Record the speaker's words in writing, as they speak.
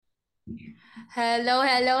Hello,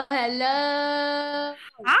 hello, hello.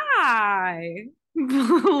 Hi.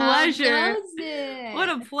 How Pleasure. goes What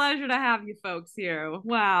a it? pleasure to have you folks here.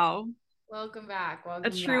 Wow. Welcome back. A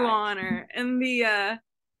Welcome true back. honor. And the I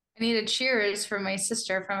need a cheers for my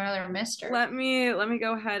sister from another mister. let me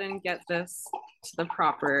go ahead and get this to the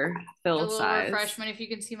proper A fill little size. refreshment. If you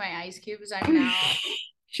can see my ice cubes, I'm now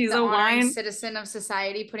She's the a honoring wine citizen of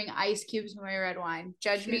society putting ice cubes in my red wine.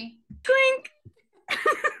 Judge she, me. clink.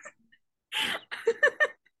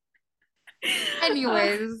 Uh,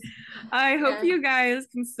 Anyways, I hope yeah. you guys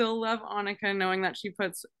can still love Annika knowing that she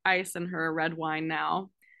puts ice in her red wine now.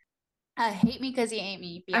 Hate me because you ain't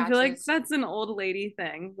me, I feel like biatches. that's an old lady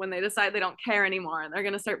thing when they decide they don't care anymore and they're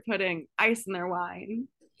gonna start putting ice in their wine.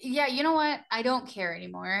 Yeah, you know what? I don't care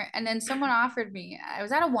anymore. And then someone offered me, I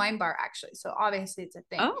was at a wine bar actually, so obviously it's a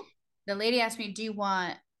thing. Oh, The lady asked me, "Do you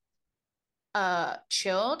want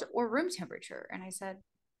chilled or room temperature?" And I said,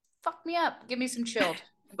 "Fuck me up, give me some chilled."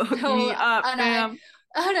 fuck So me up, and I fam.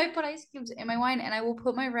 and I put ice cubes in my wine, and I will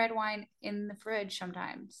put my red wine in the fridge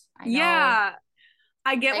sometimes. I know, Yeah,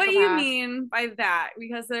 I get what you psychopath. mean by that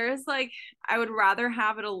because there is like, I would rather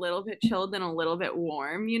have it a little bit chilled than a little bit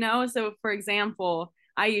warm, you know? So, for example,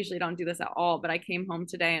 I usually don't do this at all, but I came home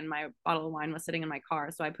today and my bottle of wine was sitting in my car.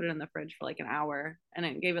 So I put it in the fridge for like an hour and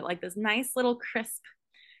it gave it like this nice little crisp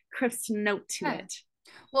note to Yeah. it.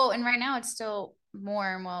 Well, and right now it's still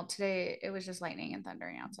warm. Well, today it was just lightning and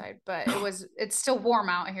thundering outside, but it's still warm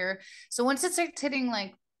out here. So once it starts hitting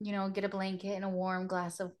like, get a blanket and a warm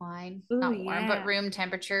glass of wine, Oh, not warm, but yeah. room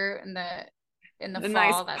temperature in the A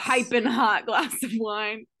nice fall, that's piping hot glass of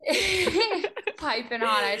wine. piping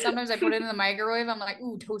hot. Sometimes I put it in the microwave. I'm like,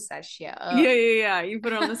 ooh, toast that shit Yeah, up. yeah, yeah. You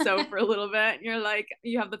put it on the stove for a little bit. And you're like,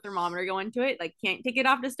 you have the thermometer going to it. Like, can't take it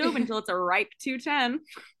off the stove until it's a ripe 210.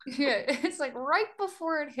 Yeah, it's like right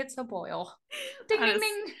before it hits a boil. Ding That ding is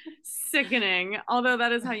ding. sickening. Although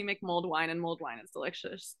that is how you make mulled wine, and mulled wine is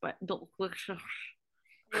delicious. But delicious.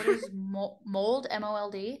 What is mold?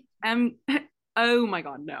 MOLD? M. Oh my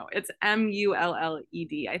God, no! It's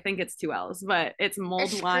MULLED. I think it's two L's, but it's mulled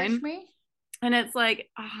Excuse wine, me? and it's like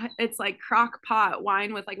crock pot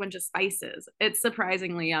wine with like a bunch of spices. It's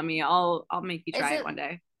surprisingly yummy. I'll make you Is try it it one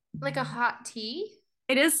day. like a hot tea?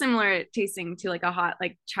 It is similar tasting to like a hot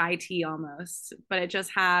like chai tea almost, but it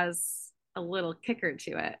just has a little kicker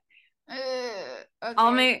to it. I'll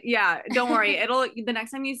Okay. make yeah, don't worry. It'll the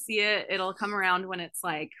next time you see it, it'll come around when it's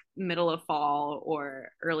like middle of fall or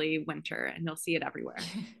early winter and you'll see it everywhere.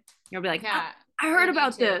 You'll be like, "Oh, Yeah, I I heard need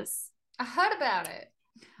about to. this." I heard about it.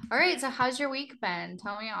 All right, so how's your week been?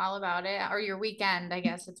 Tell me all about it. Or your weekend, I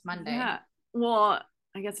guess it's Monday. Yeah. Well,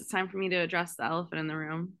 I guess it's time for me to address the elephant in the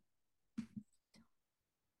room.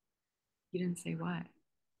 You didn't say what.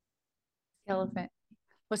 The elephant.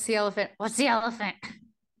 What's the elephant? What's the elephant?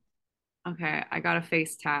 Okay, I got a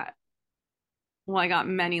face tat. Well, I got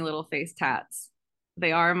many little face tats.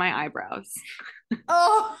 They are my eyebrows.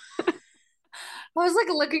 Oh, I was like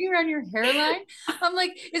looking around your hairline. I'm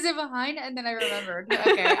like, is it behind? And then I remembered. Okay.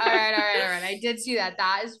 All right. All right. All right. I did see that.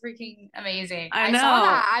 That is freaking amazing. I I saw know.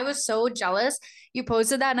 that. I was so jealous. You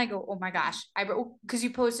posted that and I go, oh my gosh. Because you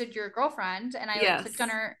posted your girlfriend and I like clicked on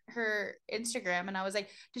Yes. her Instagram and I was like,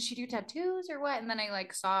 does she do tattoos or what? And then I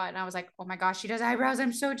like saw it and I was like, oh my gosh, she does eyebrows.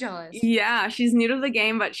 I'm so jealous. Yeah, she's new to the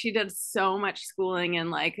game, but she did so much schooling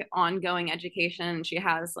and like ongoing education. She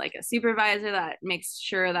has like a supervisor that makes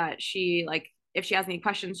sure that she like if she has any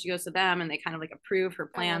questions, she goes to them and they kind of like approve her I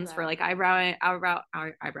love plans for that. like eyebrowing,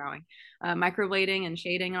 microblading and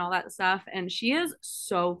shading and all that stuff. And she is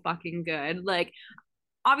so fucking good. Like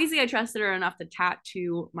obviously I trusted her enough to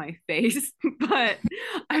tattoo my face, but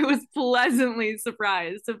I was pleasantly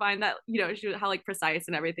surprised to find that, how like precise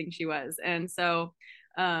and everything she was. And so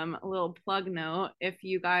a little plug note, if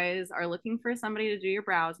you guys are looking for somebody to do your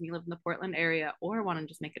brows and you live in the Portland area or want to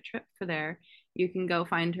just make a trip for there, you can go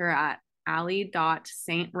find her at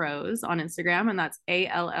Allie.Saint Rose on Instagram, and that's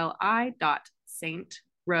ALLI.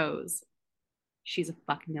 Rose. She's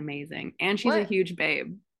fucking amazing. And she's a What huge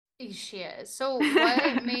babe. she is. So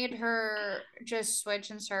what made her just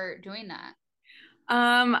switch and start doing that?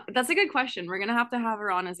 That's a good question. We're gonna have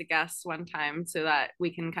her on as a guest one time so that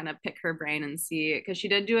we can kind of pick her brain and see because she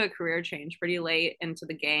did do a career change pretty late into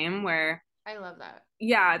the game where I love that.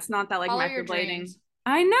 yeah, it's not that like Follow your microblading. dreams.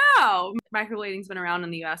 I know microblading's been around in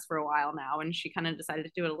the US for a while now, and she kind of decided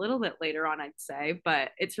to do it a little bit later on, I'd say. But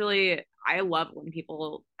it's really, I love when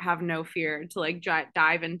people have no fear to like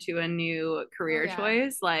dive into a new Oh career yeah.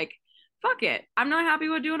 choice. Like, fuck it. I'm not happy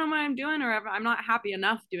with doing what I'm doing, or I'm not happy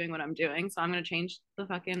enough doing what I'm doing. So I'm going to change the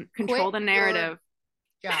fucking control Quit the your narrative.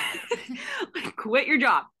 job. Like, quit your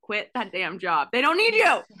job. quit that damn job. They don't need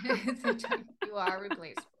you. You are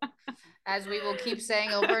replaceable. As we will keep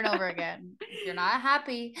saying over and over again, if you're not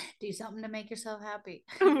happy, do something to make yourself happy.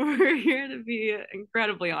 We're here to be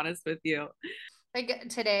incredibly honest with you. Like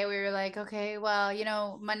today, we were like, okay, well,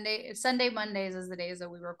 Sunday, Mondays is the days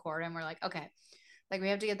that we record, and we're like, okay, like we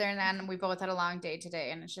have to get there, and then we both had a long day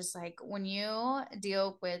today, and it's just like when you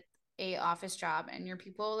deal with a office job and your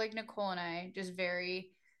people like Nicole and I, just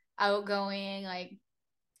very outgoing, like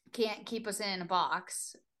can't keep us in a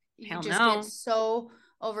box. You Hell just no. get so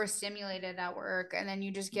overstimulated at work, and then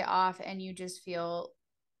you just get off and you just feel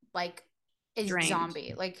like a Drained.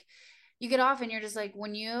 zombie. Like you get off and you're just like,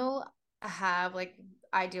 when you have like,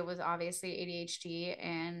 I deal with obviously ADHD,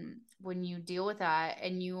 and when you deal with that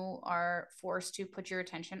and you are forced to put your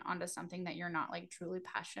attention onto something that you're not like truly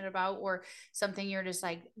passionate about, or something you're just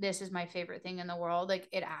like, this is my favorite thing in the world, like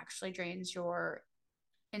it actually drains your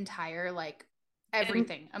entire like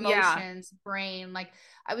everything, emotions, brain. Like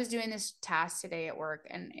I was doing this task today at work,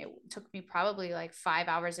 and it took me probably like 5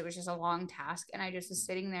 hours. It was just a long task, and I just was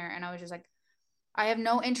sitting there and I was just like, I have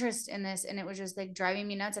no interest in this, and it was just like driving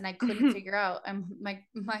me nuts, and I couldn't figure out. And my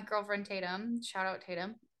girlfriend Tatum, shout out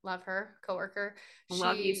Tatum, love her, coworker.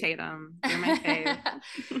 Love you, Tatum. You're my fave.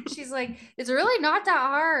 She's like, it's really not that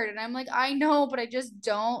hard, and I'm like, I know, but I just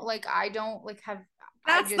don't like. I don't like have.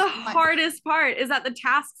 That's the hardest part, is that the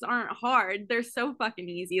tasks aren't hard. They're so fucking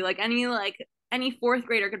easy. Like any fourth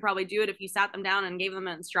grader could probably do it if you sat them down and gave them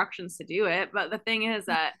instructions to do it. But the thing is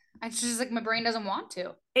that it's just like my brain doesn't want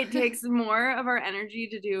to. It takes more of our energy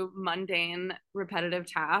to do mundane, repetitive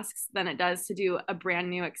tasks than it does to do a brand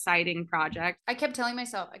new, exciting project. I kept telling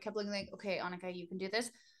myself, I kept looking like, okay, Annika, you can do this.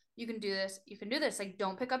 You can do this. You can do this. Like,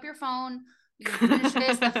 don't pick up your phone. You can finish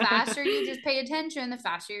this. The faster you just pay attention, the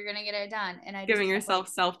faster you're gonna get it done. And I giving yourself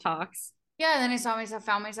like, self-talks. Yeah, and then I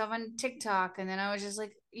found myself on TikTok, and then I was just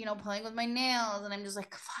like, playing with my nails, and I'm just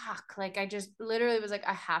like, fuck. Like I just literally was like,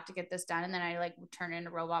 I have to get this done. And then I like turned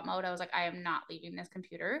into robot mode. I was like, I am not leaving this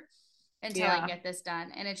computer until I get this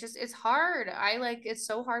done. And it's hard. It's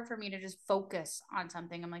so hard for me to just focus on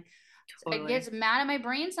something. I'm like, totally. It gets mad at my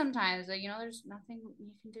brain sometimes. Like, there's nothing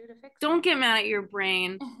you can do to fix it. Don't get mad at your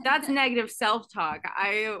brain. That's negative self-talk.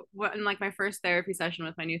 In like my first therapy session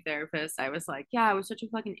with my new therapist, I was like, yeah, I was such a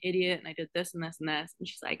fucking idiot, and I did this and this and this. And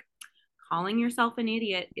she's like, calling yourself an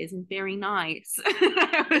idiot isn't very nice.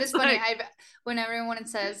 It's funny. When everyone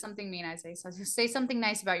says something mean, I say something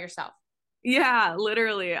nice about yourself. Yeah,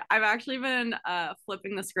 literally. I've actually been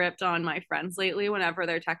flipping the script on my friends lately whenever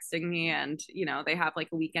they're texting me and, they have like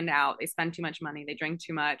a weekend out, they spend too much money, they drink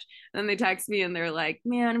too much. And then they text me and they're like,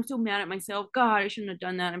 man, I'm so mad at myself. God, I shouldn't have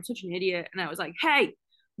done that. I'm such an idiot. And I was like, hey,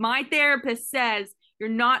 my therapist says you're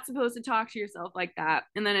not supposed to talk to yourself like that.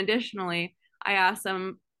 And then additionally, I asked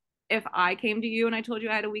them, if I came to you and I told you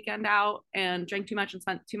I had a weekend out and drank too much and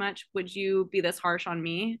spent too much, would you be this harsh on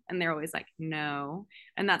me? And they're always like, no.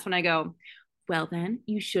 And that's when I go, well, then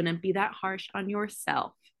you shouldn't be that harsh on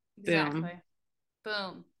yourself. Exactly.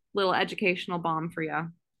 Boom. Little educational bomb for you.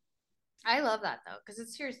 I love that though, because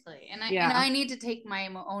it's seriously, and I need to take my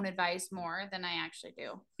own advice more than I actually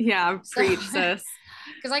do. Yeah, preach, sis.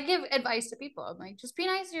 Because I give advice to people. I'm like, just be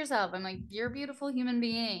nice to yourself. I'm like, you're a beautiful human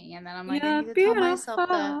being, and then I'm like, I need to tell myself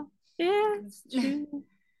that. Yeah,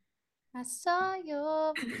 I saw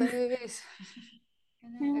your face.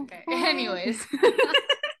 Okay. Anyways.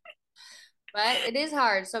 But it is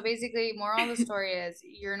hard. So basically, moral of the story is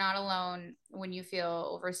you're not alone when you feel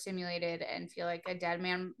overstimulated and feel like a dead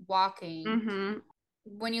man walking. Mm-hmm.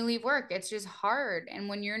 When you leave work, it's just hard. And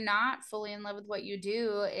when you're not fully in love with what you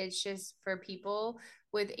do, it's just for people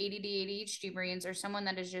with ADD, ADHD brains, or someone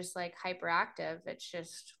that is just like hyperactive. It's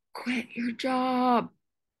just quit your job.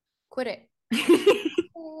 Quit it.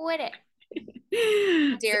 Quit it.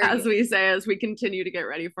 As we say, as we continue to get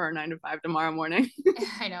ready for our 9 to 5 tomorrow morning.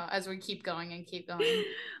 I know, as we keep going and keep going.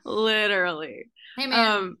 Literally. Hey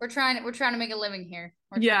man, we're trying to make a living here.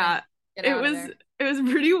 It was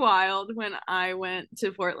pretty wild when I went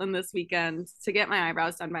to Portland this weekend to get my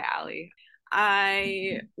eyebrows done by Allie.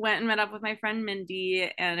 I went and met up with my friend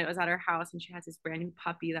Mindy, and it was at her house, and she has this brand new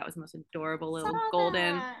puppy that was the most adorable little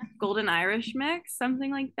golden Irish mix,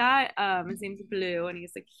 something like that. His name's Blue, and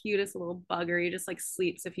he's the cutest little bugger. He just like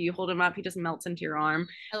sleeps. If you hold him up, he just melts into your arm.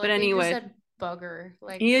 But anyway, bugger,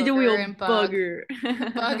 like he's a real bugger.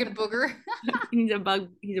 Bug and booger. He's a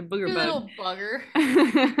booger bug. Little bugger.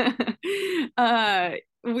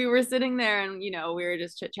 We were sitting there, and we were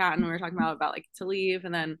just chit-chatting. We were talking about like to leave,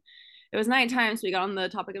 and then it was nighttime, so we got on the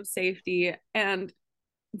topic of safety, and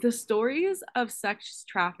the stories of sex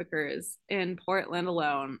traffickers in Portland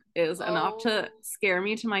alone is enough to scare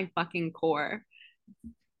me to my fucking core.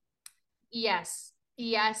 Yes.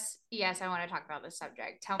 Yes. Yes. I want to talk about this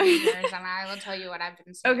subject. Tell me yours, and I will tell you what I've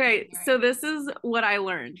been seeing and Okay, so hearing. this is what I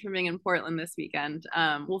learned from being in Portland this weekend.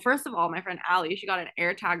 Well, first of all, my friend Allie, she got an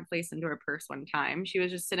air tag placed into her purse one time. She was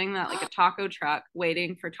just sitting at like a taco truck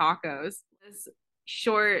waiting for tacos. This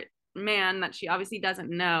short man that she obviously doesn't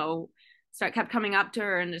know kept coming up to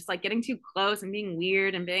her and just like getting too close and being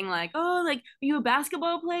weird and being like, "Oh, like, are you a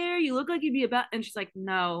basketball player? You look like you'd be a." And she's like,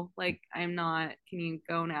 "No, like, I'm not. Can you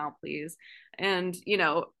go now, please?" And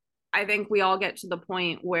I think we all get to the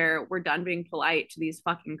point where we're done being polite to these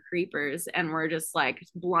fucking creepers and we're just like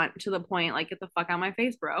blunt to the point, like, get the fuck out of my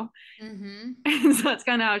face, bro. Mm-hmm. And so that's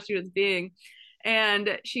kind of how she was being.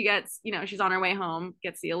 And she gets, she's on her way home,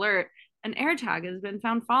 gets the alert. An AirTag has been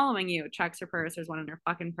found following you. Checks her purse. There's one in her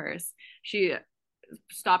fucking purse. She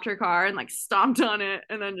stopped her car and like stomped on it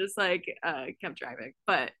and then just like kept driving.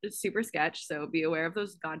 But it's super sketch. So be aware of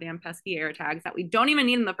those goddamn pesky AirTags that we don't even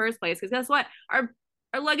need in the first place. Because guess what? Our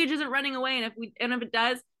luggage isn't running away, and if it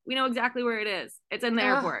does, we know exactly where it is. It's in the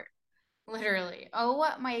Ugh, airport. literally. Oh,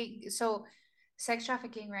 what my so sex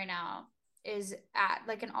trafficking right now is at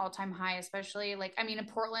like an all-time high, especially like I mean in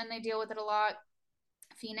Portland they deal with it a lot.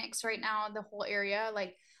 Phoenix right now, the whole area,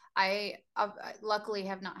 like I luckily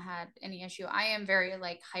have not had any issue. I am very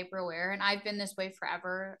like hyper aware, and I've been this way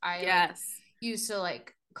forever. I like Yes. used to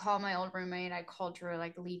like call my old roommate. I called her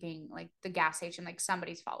like leaving like the gas station, like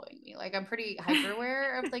somebody's following me. Like I'm pretty hyper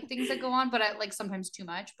aware of like things that go on, but I like sometimes too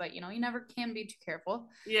much. But you never can be too careful.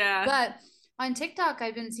 Yeah. But on TikTok,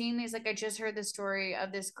 I've been seeing these. Like, I just heard the story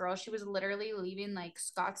of this girl. She was literally leaving like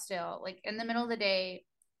Scottsdale, like in the middle of the day,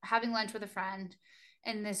 having lunch with a friend.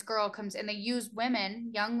 And this girl comes and they use women,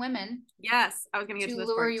 young women, Yes. I was gonna get to to this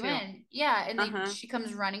lure part you too. in. Yeah. And Uh-huh. she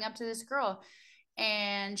comes running up to this girl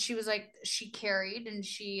and she was like, she carried and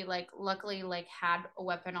she like, luckily, like had a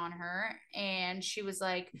weapon on her. And she was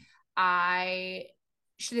like,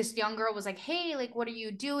 this young girl was like, hey, like, what are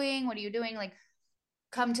you doing? What are you doing? Like,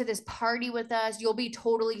 come to this party with us. You'll be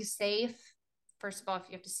totally safe. First of all, if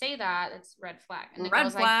you have to say that, it's red flag. And the Red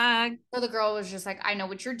girl's like, flag. so the girl was just like, I know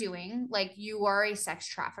what you're doing. Like, you are a sex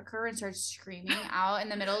trafficker, and starts screaming out in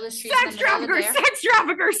the middle of the street in the Sex middle of the trafficker, day. sex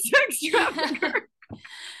trafficker, sex trafficker.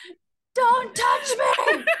 Don't touch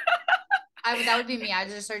me. That would be me. I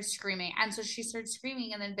just started screaming. And so she started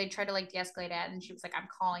screaming, and then they tried to like de-escalate it. And she was like, I'm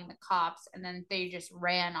calling the cops. And then they just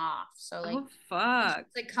ran off. So like Oh and she fuck. was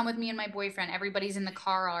like, come with me and my boyfriend. Everybody's in the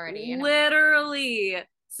car already. And Literally.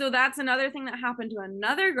 So that's another thing that happened to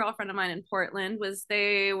another girlfriend of mine in Portland was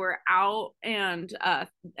they were out and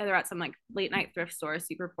they're at some like late night thrift store,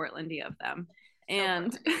 super Portlandy of them. so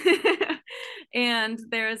And Portlandy. and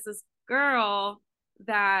there's this girl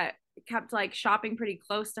that kept like shopping pretty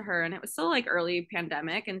close to her and it was still like early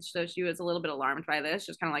pandemic and so she was a little bit alarmed by this,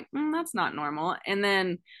 just kind of like that's not normal. And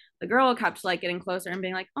then the girl kept like getting closer and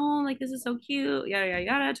being like, oh, like this is so cute, yada yada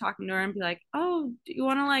yada, talking to her and be like, oh, do you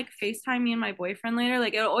want to like FaceTime me and my boyfriend later?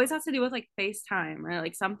 Like it always has to do with like FaceTime or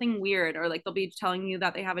like something weird, or like they'll be telling you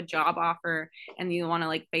that they have a job offer and you want to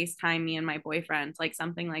like FaceTime me and my boyfriend, like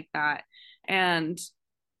something like that. And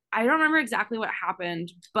I don't remember exactly what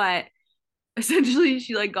happened, but essentially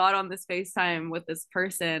she like got on this FaceTime with this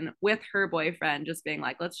person with her boyfriend, just being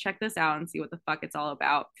like, let's check this out and see what the fuck it's all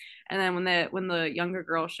about. And then when the younger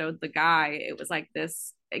girl showed the guy, it was like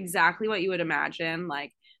this exactly what you would imagine,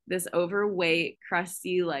 like this overweight,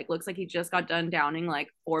 crusty, like looks like he just got done downing like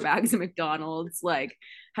 4 bags of McDonald's, like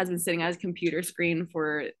has been sitting at his computer screen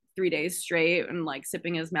for 3 days straight and like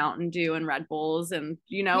sipping his Mountain Dew and Red Bulls, and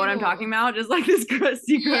you know what I'm talking Ew. about, just like this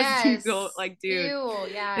crusty goat Yes. like dude. Ew.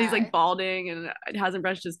 And he's like Yeah. balding and hasn't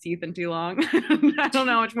brushed his teeth in too long. I don't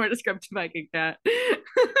know how much more descriptive I can get.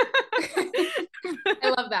 I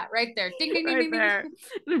love that right there. Ding, ding, ding, Right ding, ding. there,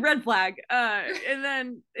 the red flag. And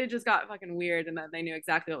then it just got fucking weird, and then they knew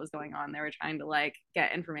exactly what was going on. They were trying to like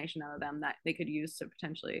get information out of them that they could use to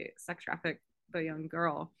potentially sex traffic the young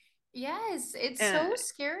girl. Yes, it's And so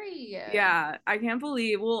scary. yeah, I can't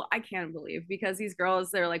believe because these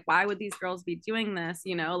girls, they're like, why would these girls be doing this?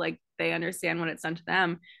 Like they understand what it's done to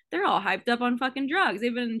them. They're all hyped up on fucking drugs.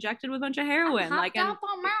 They've been injected with a bunch of I'm heroin. Like, hopped and up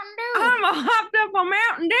on Mountain Dew. I'm all hopped up on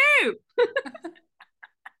Mountain Dew.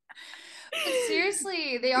 But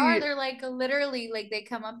seriously, they are. They're like literally like they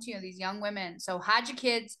come up to you, these young women. So hide your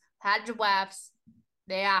kids, hide your wives.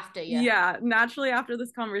 They after you. Yeah, naturally after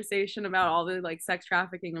this conversation about all the like sex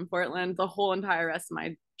trafficking in Portland, the whole entire rest of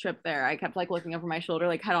my trip there, I kept like looking over my shoulder,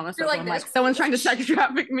 like head on a You're swivel. like I'm this. like, someone's trying to sex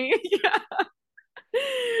traffic me. Yeah.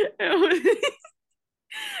 It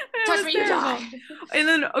Touch was me, you terrible. die. And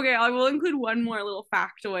then, okay, I will include one more little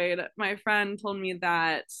factoid. My friend told me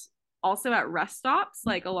that also at rest stops,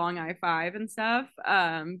 like along I-5 and stuff,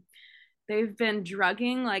 they've been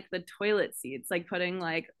drugging like the toilet seats, like putting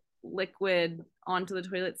like liquid onto the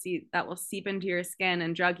toilet seat that will seep into your skin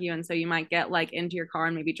and drug you. And so you might get like into your car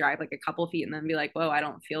and maybe drive like a couple feet and then be like, whoa, I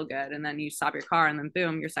don't feel good. And then you stop your car and then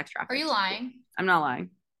boom, you're sex Are you trafficked. lying? I'm not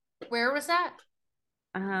lying. Where was that?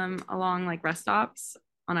 Along like rest stops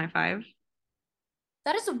on I-5.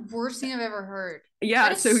 That is the worst thing I've ever heard. Yeah,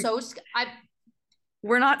 That is so so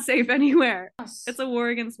we're not safe anywhere. It's a war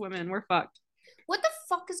against women. We're fucked. What the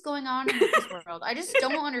fuck is going on in this world? I just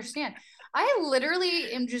don't understand. I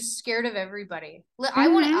literally am just scared of everybody. I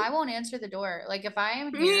won't answer the door. Like if I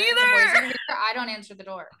am here, the boys are here, I don't answer the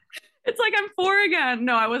door. It's like I'm 4 again.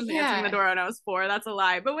 No, I wasn't answering the door when I was 4. That's a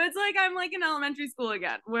lie. But it's like I'm like in elementary school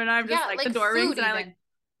again when I'm just like the door rings and I like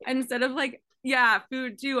instead of like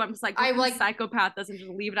food too. I'm just like I like psychopath doesn't just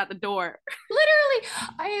leave it at the door.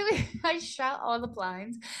 Literally, I shut all the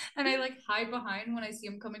blinds and I like hide behind when I see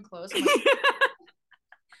them coming close. I'm like,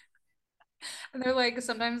 and they're like,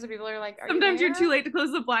 sometimes the people are like, sometimes you're too late to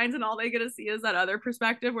close the blinds and all they get to see is that other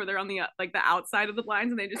perspective where they're on the like the outside of the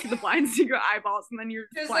blinds and they just see the blinds see your eyeballs and then your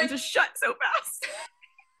blinds just shut so fast.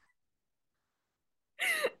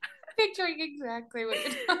 Picturing exactly what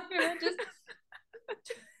you're talking about.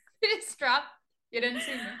 Just drop. You didn't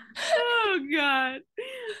see me. Oh God,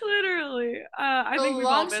 literally. I think we've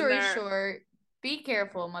all been there. Long story short, be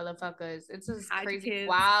careful, motherfuckers. It's this crazy,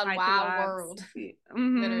 wild world.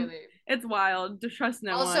 Literally. It's wild. Just trust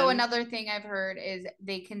no one. Also, another thing I've heard is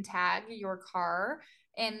they can tag your car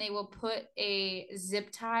and they will put a zip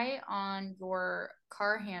tie on your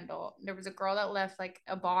car handle. There was a girl that left like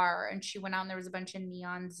a bar and she went out and there was a bunch of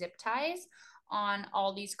neon zip ties on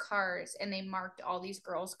all these cars and they marked all these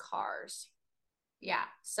girls' cars. Yeah.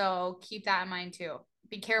 So keep that in mind too.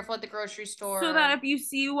 Be careful at the grocery store. So that if you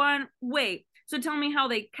see one, wait. So tell me how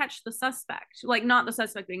they catch the suspect. Like not the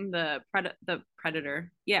suspect being the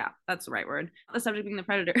predator. Yeah, that's the right word. The subject being the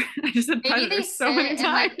predator. I just said maybe predator so many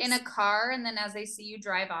times. Like in a car, and then as they see you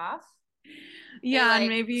drive off, yeah, they, like, and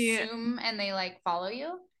maybe zoom and they like follow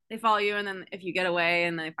you. They follow you, and then if you get away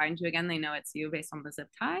and they find you again, they know it's you based on the zip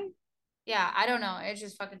tie. Yeah, I don't know. It's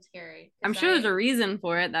just fucking scary. I'm sure there's a reason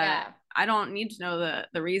for it that I don't need to know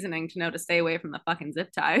the reasoning to know to stay away from the fucking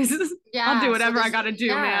zip ties. Yeah, I'll do whatever I gotta do,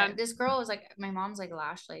 man. This girl was like, my mom's like a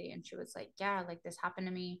lash lady, and she was like, yeah, like this happened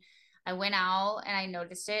to me. I went out and I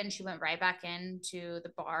noticed it, and she went right back into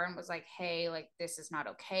the bar and was like, hey, like this is not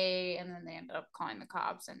okay. And then they ended up calling the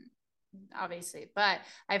cops, and obviously, but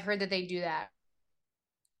I've heard that they do that.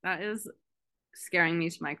 That is scaring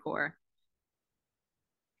me to my core.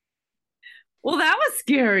 Well, that was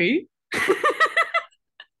scary.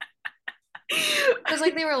 It was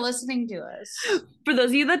like they were listening to us. For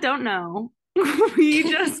those of you that don't know, we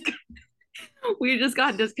just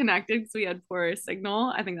got disconnected because we had poor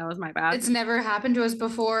signal. I think that was my bad. It's never happened to us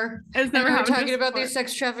before. It's never happened. We're talking about these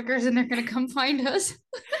sex traffickers and they're gonna come find us.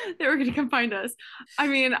 They were gonna come find us. I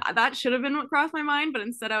mean, that should have been what crossed my mind, but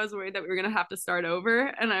instead I was worried that we were gonna have to start over.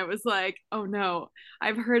 And I was like, oh no,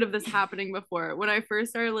 I've heard of this happening before. When I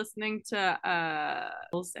first started listening to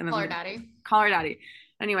Call Her Daddy.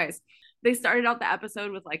 Anyways, they started out the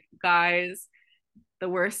episode with like, guys, the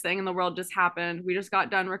worst thing in the world just happened. We just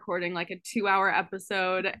got done recording like a 2-hour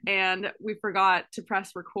episode and we forgot to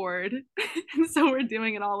press record. And so we're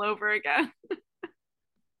doing it all over again.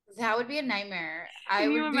 That would be a nightmare. I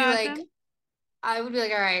would be like,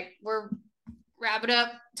 all right, we're wrap it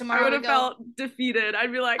up tomorrow. I would have felt defeated.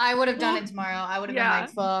 I'd be like, I would have done it tomorrow. I would have been like,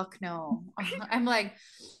 fuck no. I'm like,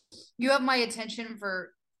 you have my attention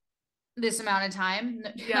for this amount of time.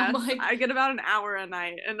 Yeah, like, I get about an hour a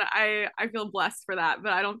night and I feel blessed for that,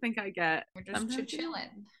 but I don't think I get. We're just chilling.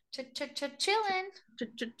 Chilling.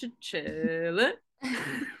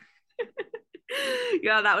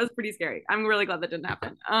 Yeah, that was pretty scary. I'm really glad that didn't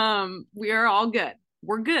happen. We are all good.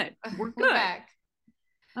 We're good. We're back.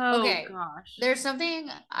 Oh, okay. Gosh. There's something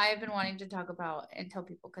I've been wanting to talk about and tell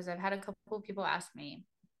people because I've had a couple of people ask me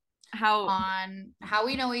on how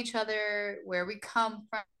we know each other, where we come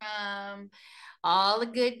from, all the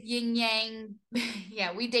good yin yang.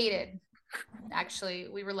 Yeah, we dated. Actually,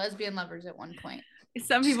 we were lesbian lovers at one point.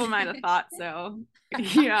 Some people might have thought so.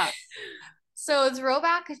 Yeah. So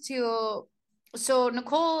throwback to, so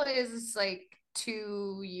Nicole is like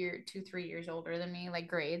 3 years older than me, like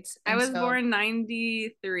grades. And I was born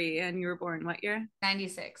 93 and you were born what year?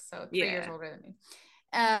 96. So 3 years older than me.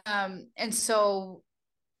 And so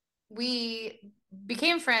we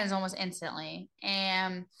became friends almost instantly.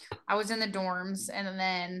 And I was in the dorms and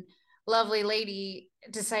then lovely lady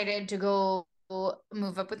decided to go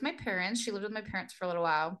move up with my parents. She lived with my parents for a little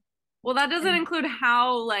while. Well, that doesn't And include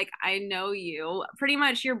how like I know you. Pretty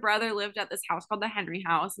much your brother lived at this house called the Henry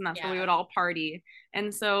House, and that's where we yeah. would all party.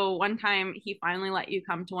 And so one time he finally let you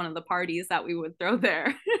come to one of the parties that we would throw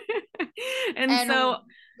there. And And so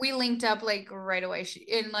we linked up like right away.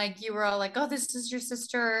 And like you were all like, "Oh, this is your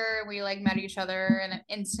sister." We like met each other and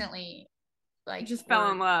instantly like just fell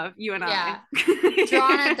we're in love, you and yeah, I.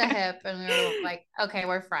 drawn at the hip and we were like, "Okay,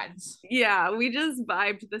 we're friends." Yeah, we just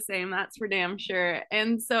vibed the same, that's for damn sure.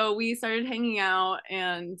 And so we started hanging out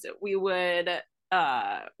and we would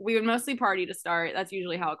mostly party to start. That's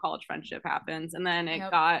usually how a college friendship happens. And then it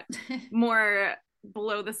Yep. got more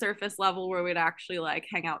below the surface level where we'd actually like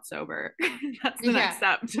hang out sober. That's the next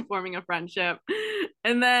Yeah. step to forming a friendship.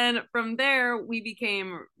 And then from there we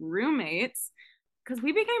became roommates because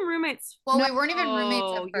we became roommates. Well, we weren't even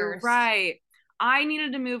roommates at No, you're first. right. I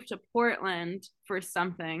needed to move to Portland for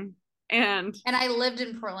something. And And I lived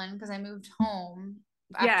in Portland because I moved home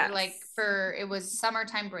after like yes, for it was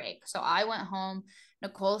summertime break. So I went home.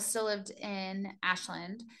 Nicole still lived in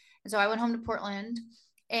Ashland. And so I went home to Portland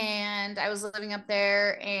and I was living up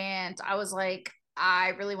there and I was like, I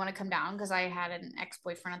really want to come down because I had an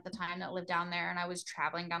ex-boyfriend at the time that lived down there and I was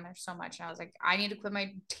traveling down there so much. And I was like, I need to quit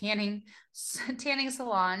my tanning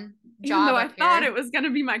salon even though job I up thought it here. was going to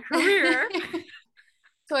be my career.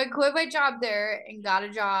 So I quit my job there and got a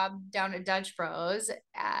job down at Dutch Bros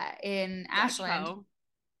in Dutch Ashland. hoe.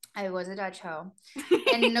 I was a Dutch hoe.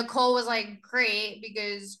 And Nicole was like, great,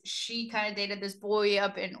 because she kind of dated this boy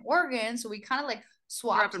up in Oregon. So we kind of like We're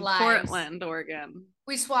up swapped in lives. Portland, Oregon.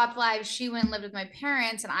 We swapped lives. She went and lived with my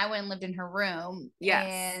parents, and I went and lived in her room. Yes.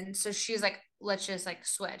 And so she's like, let's just like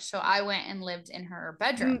switch. So I went and lived in her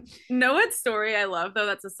bedroom. Know what story I love though?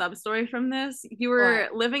 That's a sub story from this. You were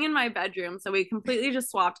What? living in my bedroom, so we completely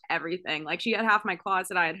just swapped everything. Like she had half my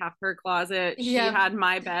closet, I had half her closet. She Yep. had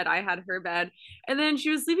my bed, I had her bed. And then she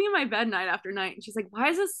was sleeping in my bed night after night, and she's like, "Why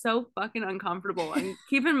is this so fucking uncomfortable?" And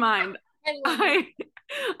keep in mind, I love it.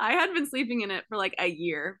 I I had been sleeping in it for like a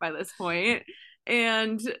year by this point,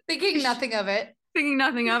 and Thinking nothing of it. thinking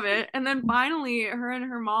nothing of it. And then finally, her and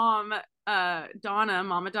her mom, Donna,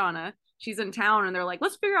 Mama Donna, she's in town, and they're like,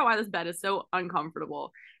 "Let's figure out why this bed is so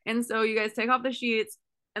uncomfortable." And so you guys take off the sheets,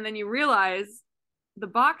 and then you realize the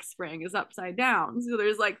box spring is upside down. So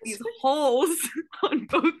there's like these holes on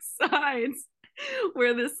both sides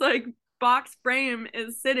where this like box frame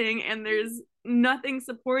is sitting, and there's nothing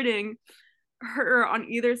supporting her on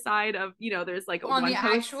either side of, there's like On the one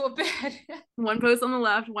post actual bed. one post on the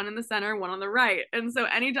left, one in the center, one on the right. And so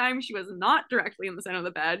anytime she was not directly in the center of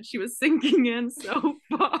the bed, she was sinking in so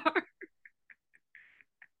far.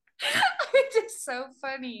 It's just so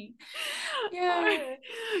funny. Yeah.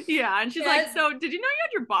 Yeah. And she's like, Yeah. "So did you know you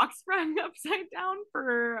had your box sprung upside down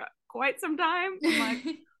for quite some time?" I'm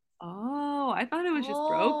like, "Oh, I thought it was just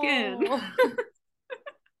broken." Oh,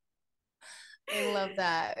 I love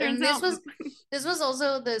that. Turns And this out, was this was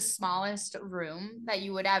also the smallest room that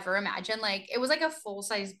you would ever imagine. Like it was like a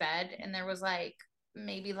full-size bed and there was like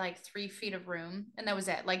maybe like 3 feet of room and that was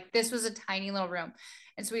it. Like this was a tiny little room.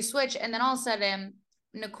 And so we switch and then all of a sudden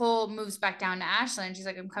Nicole moves back down to Ashland. She's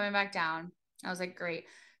like, I'm coming back down. I was like, great.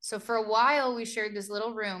 So for a while we shared this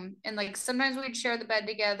little room and like sometimes we'd share the bed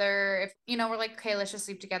together if we're like okay let's just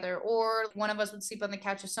sleep together or one of us would sleep on the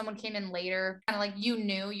couch if someone came in later kind of like you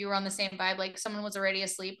knew you were on the same vibe like someone was already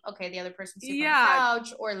asleep okay the other person sleep on the yeah, couch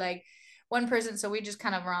or like one person so we just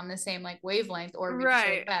kind of were on the same like wavelength or we'd share the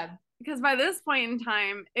right. bed. Because by this point in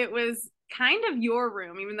time, it was kind of your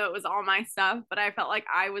room, even though it was all my stuff. But I felt like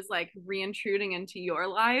I was like reintruding into your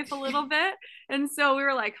life a little bit. And so we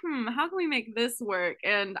were like, how can we make this work?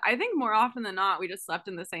 And I think more often than not, we just slept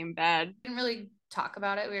in the same bed. Didn't really talk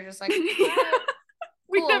about it we were just like all right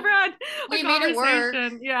We never cool had a we made it work.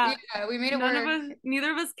 conversation. Yeah. Yeah, we made it None of work. us,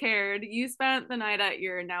 neither of us cared. You spent the night at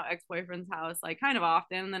your now ex-boyfriend's house, like kind of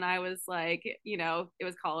often. And then I was like, it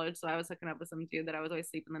was college, so I was hooking up with some dude that I was always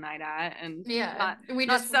sleeping the night at, and Yeah, not we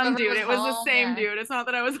not just some whoever dude. was It was the home. same Yeah. dude. It's not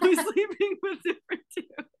that I was always sleeping with different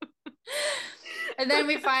dudes. And then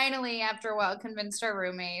we finally, after a while, convinced our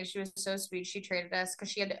roommate. She was so sweet. She traded us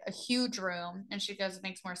because she had a huge room, and she goes, "It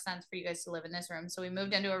makes more sense for you guys to live in this room." So we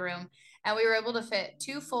moved into a room, and we were able to fit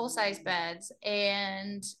 2 full-size beds,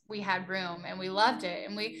 and we had room, and we loved it.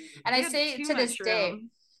 And We I had say too to this much day,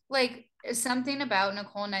 room. like something about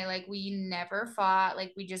Nicole and I, like we never fought.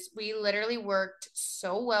 Like we literally worked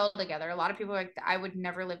so well together. A lot of people are like I would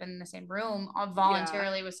never live in the same room Yeah.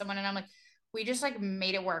 voluntarily with someone, and I'm like we just like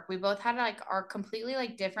made it work. We both had like our completely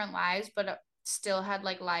like different lives, but still had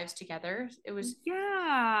like lives together. It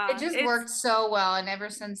Yeah. just It's worked so well. And ever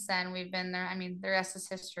since then, we've been there. I mean, the rest is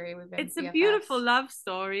history. We've been it's a beautiful BFFs. love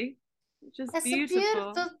story. Just It's a beautiful.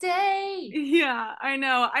 beautiful day. Yeah, I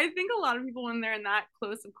know. I think a lot of people when they're in that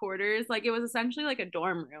close of quarters, like it was essentially like a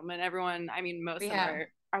dorm room, and everyone, I mean, most of Yeah.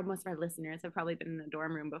 most of our listeners have probably been in a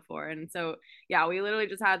dorm room before, and so yeah, we literally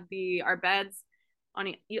just had the our beds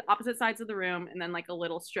on opposite sides of the room, and then like a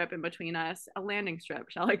little strip in between us, a landing strip,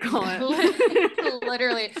 shall I call it?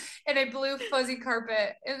 Literally. And a blue fuzzy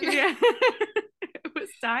carpet. Yeah, it was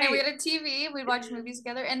And we tight. had a TV. We'd watch movies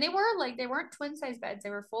together. And they weren't twin size beds, they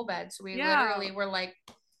were full beds. So we Yeah, literally were like,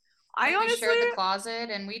 I we shared the honestly, closet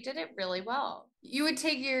and we did it really well. You would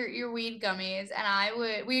take your weed gummies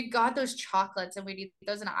and we got those chocolates and we'd eat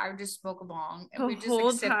those and I would just smoke a bong and the we'd just like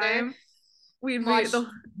whole sit there time we'd and be watch the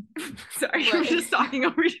sorry, I'm what just talking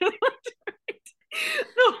over each other.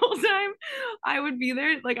 The whole time I would be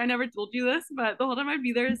there, like I never told you this, but the whole time I'd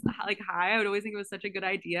be there, like high, I would always think it was such a good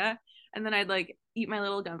idea. And then I'd like eat my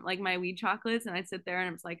little gum, like my weed chocolates, and I'd sit there and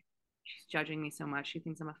I'm just like, she's judging me so much. She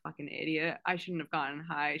thinks I'm a fucking idiot. I shouldn't have gotten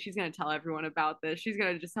high. She's gonna tell everyone about this. She's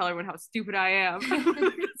gonna just tell everyone how stupid I am. That's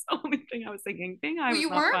the only thing I was thinking. Being high well, was you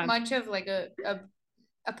not weren't fun. much of like a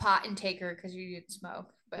pot intaker because you didn't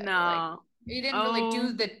smoke, but like No. you didn't really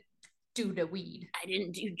Oh, do the weed. I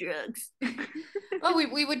didn't do drugs. Oh,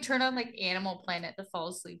 we would turn on like Animal Planet to fall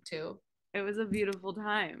asleep too. It was a beautiful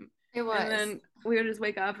time. It And was. then we would just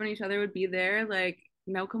wake up and each other would be there, like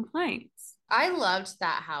no complaints. I loved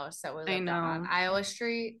that house that we I lived on know. Iowa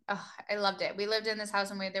Street. Oh, I loved it. We lived in this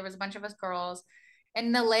house and there was a bunch of us girls,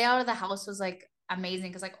 and the layout of the house was like amazing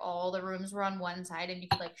because like all the rooms were on one side and you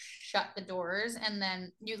could like shut the doors and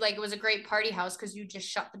then you like it was a great party house because you just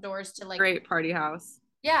shut the doors to like Great party house.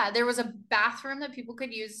 yeah, there was a bathroom that people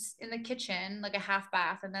could use in the kitchen, like a half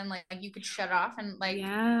bath, and then like you could shut off and like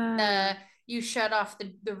Yeah. the you shut off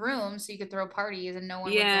the room so you could throw parties and no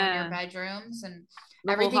one would go in your Yeah. bedrooms and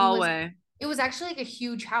The whole everything was hallway. it was actually like a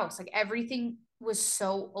huge house. Like everything was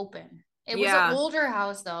so open. It was an Yeah. older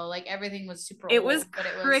house though, like everything was super It was old, but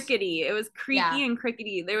it was crickety. It was yeah. creaky and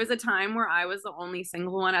crickety. There was a time where I was the only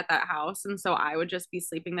single one at that house. And so I would just be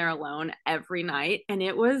sleeping there alone every night. And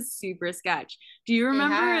it was super sketch. Do you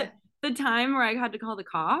remember Yeah. the time where I had to call the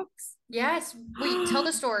cops? Yes. Wait, tell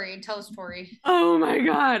the story. Tell the story. Oh my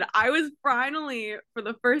God. I was finally, for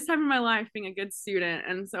the first time in my life, being a good student.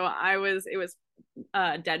 And so it was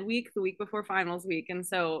dead week, the week before finals week. And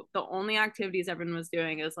so the only activities everyone was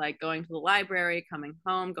doing is like going to the library, coming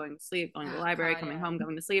home, going to sleep, going to the Oh library, God, coming yeah. home,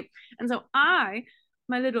 going to sleep. And so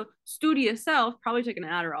my little studious self, probably took an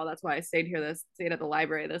Adderall. That's why I stayed at the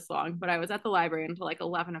library this long. But I was at the library until like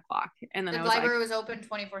 11 o'clock. And then The I was like, library was open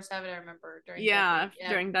 24/7, I remember during that yeah, week. Yeah.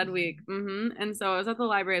 during that week. And so I was at the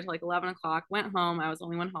library until like 11 o'clock, went home. I was the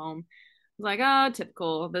only one home. I was like, oh,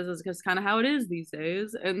 typical. This is just kind of how it is these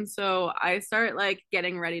days. And so I start like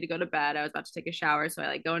getting ready to go to bed. I was about to take a shower. So I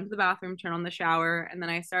like go into the bathroom, turn on the shower, and then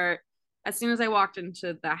I start, as soon as I walked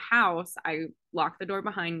into the house, I locked the door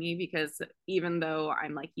behind me because even though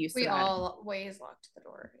I'm like used to We that, always locked the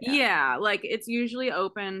door. Yeah. yeah, like it's usually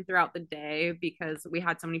open throughout the day because we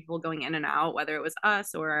had so many people going in and out, whether it was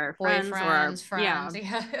us or our friends or our, Boyfriends, yeah, friends.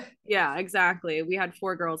 Yeah. yeah, exactly. We had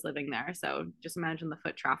four girls living there. So just imagine the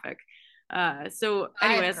foot traffic. So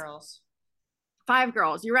Five anyways, girls. five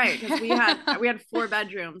girls. You're right, because we had four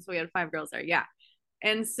bedrooms, so we had five girls there. Yeah.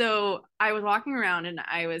 And so I was walking around and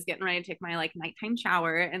I was getting ready to take my like nighttime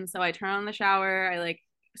shower. And so I turn on the shower, I like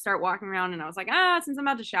start walking around and I was like, since I'm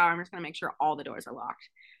about to shower, I'm just gonna make sure all the doors are locked.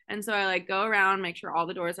 And so I like go around, make sure all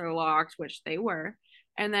the doors are locked, which they were.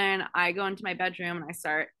 And then I go into my bedroom and I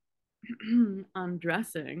start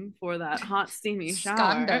undressing for that hot, steamy shower.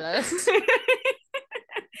 Scandalous.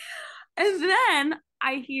 And then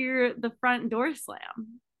I hear the front door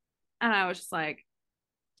slam. And I was just like,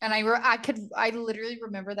 And I literally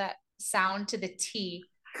remember that sound to the T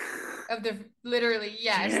of the literally,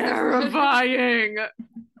 yes. terrifying.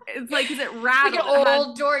 It's like, because it Like an rattled.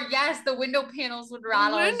 old door. Yes, the window panels would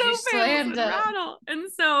rattle as Window you panels slammed would it. rattle.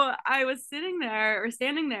 And so I was sitting there or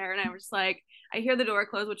standing there and I was like, I hear the door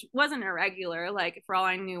close, which wasn't irregular. Like, for all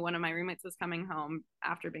I knew, one of my roommates was coming home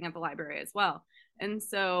after being at the library as well. And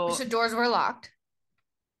so So doors were locked.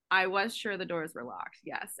 I was sure the doors were locked,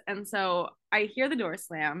 yes. And so I hear the door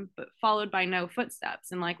slam, but followed by no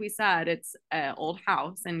footsteps. And like we said, it's an old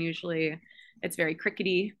house, and usually it's very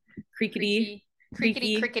crickety, creakety,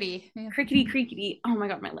 Creaky, creaky, crickety. Yeah. crickety, creakety. Oh my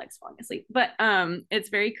god, my leg's falling asleep. But it's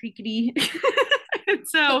very creakety. And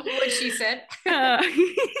so What she said. uh,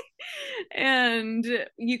 and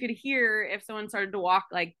you could hear if someone started to walk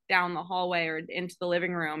like down the hallway or into the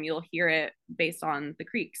living room, you'll hear it based on the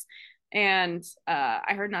creaks. And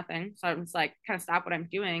I heard nothing, so I was like, kind of stop what I'm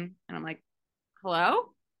doing, and I'm like,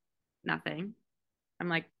 "Hello?" Nothing. I'm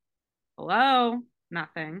like, "Hello?"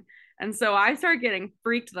 Nothing. And so I start getting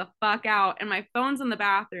freaked the fuck out, and my phone's in the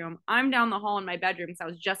bathroom. I'm down the hall in my bedroom because I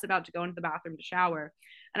was just about to go into the bathroom to shower.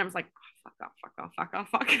 And I was like, oh, fuck off, fuck off, fuck off,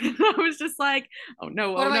 fuck. And I was just like, oh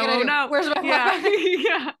no, What oh am I no, gonna oh do? no. Where's my Yeah. phone?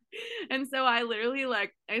 Yeah. And so I literally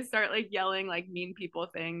like, I start like yelling like mean people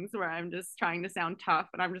things where I'm just trying to sound tough,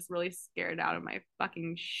 and I'm just really scared out of my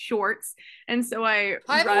fucking shorts. And so I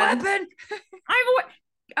have run. a weapon.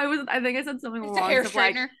 I think I said something It's a along hair of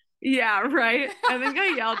like, straightener. yeah, right. I think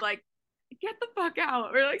I yelled like, get the fuck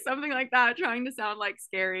out, or like something like that, trying to sound like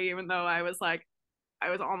scary, even though I was like, I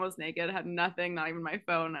was almost naked, had nothing, not even my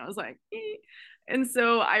phone. I was like, ee. And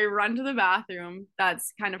so I run to the bathroom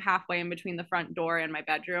that's kind of halfway in between the front door and my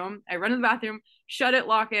bedroom. I run to the bathroom, shut it,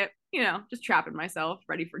 lock it, just trapping myself,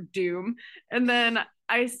 ready for doom. And then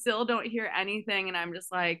I still don't hear anything. And I'm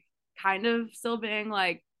just like, kind of still being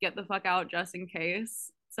like, get the fuck out just in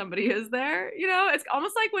case somebody is there. It's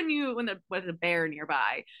almost like when there's a bear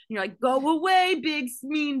nearby and you're like, go away, big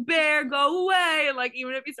mean bear, go away. And like,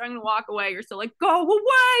 even if he's starting to walk away, you're still like, go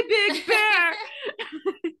away, big bear.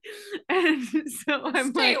 And so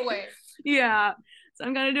I'm Stay like, away. yeah. So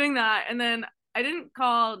I'm kind of doing that. And then I didn't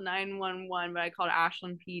call 911, but I called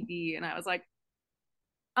Ashland PD, and I was like,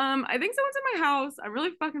 I think someone's in my house. I'm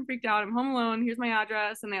really fucking freaked out. I'm home alone. Here's my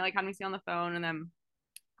address. And they like had me see on the phone. And then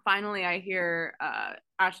finally I hear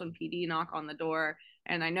Ashland PD knock on the door,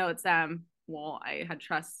 and I know it's them. Well, I had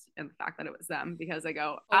trust in the fact that it was them because I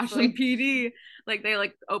go, Hopefully. Ashland PD. Like they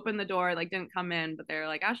like opened the door, like didn't come in, but they're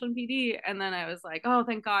like Ashland PD. And then I was like, oh,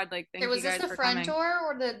 thank God. Like, thank Was you this guys the for front coming. door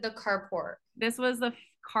or the carport? This was the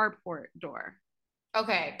carport door.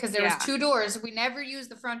 Okay, because there was two doors. We never used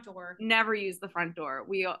the front door. Never use the front door.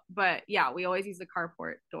 But yeah, we always use the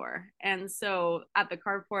carport door. And so at the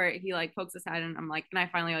carport, he like pokes his head, and I'm like, and I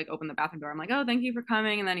finally like open the bathroom door. I'm like, oh, thank you for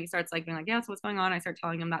coming. And then he starts like being like, yeah, so what's going on? I start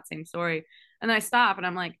telling him that same story. And then I stop, and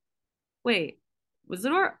I'm like, wait, was the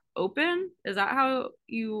door open? Is that how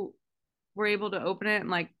you were able to open it and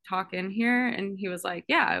like talk in here? And he was like,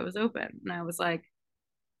 yeah, it was open. And I was like,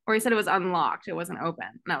 or he said it was unlocked. It wasn't open.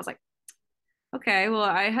 And I was like, okay, well,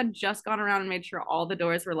 I had just gone around and made sure all the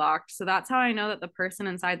doors were locked. So that's how I know that the person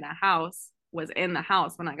inside the house was in the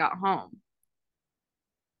house when I got home.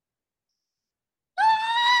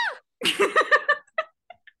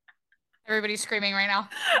 Everybody's screaming right now.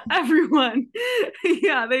 Everyone.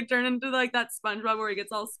 Yeah, they turn into like that SpongeBob where he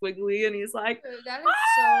gets all squiggly and he's like, that is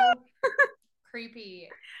so creepy.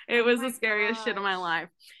 It was the scariest shit of my life.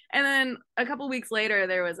 And then a couple weeks later,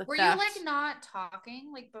 there was a Were theft. you like not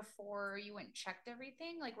talking like before you went and checked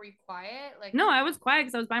everything? Like, were you quiet? Like, no, I was quiet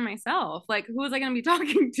because I was by myself. Like, who was I going to be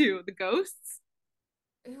talking to? The ghosts?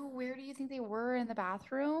 Ew, where do you think they were in the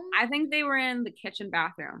bathroom? I think they were in the kitchen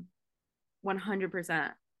bathroom.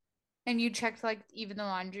 100%. And you checked like even the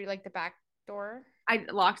laundry, like the back door? I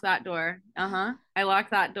locked that door. I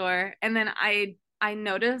locked that door. And then I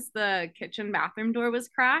noticed the kitchen bathroom door was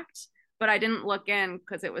cracked, but I didn't look in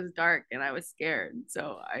because it was dark and I was scared.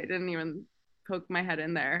 So I didn't even poke my head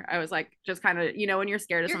in there. I was like, just kind of, when you're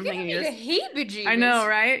scared of something, and you just heebie-jeebies. I know,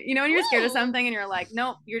 right? When you're scared of something and you're like,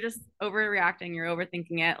 nope, you're just overreacting, you're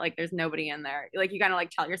overthinking it. Like there's nobody in there. Like you kind of like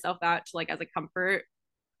tell yourself that to like as a comfort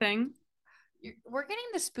thing. We're getting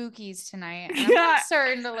the spookies tonight. And I'm like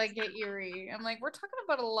starting to like get eerie. I'm like, we're talking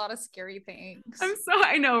about a lot of scary things.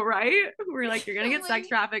 I know, right? We're like, you're gonna get sex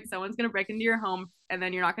trafficked, someone's gonna break into your home, and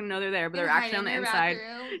then you're not gonna know they're there, but they're actually on the inside.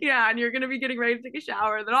 Bathroom. Yeah, and you're gonna be getting ready to take a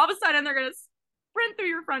shower, and then all of a sudden they're gonna sprint through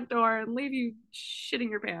your front door and leave you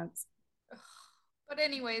shitting your pants. But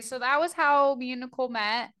anyway, so that was how me and Nicole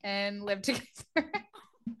met and lived together. Oh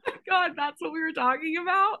my God, that's what we were talking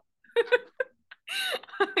about.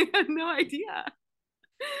 I had no idea.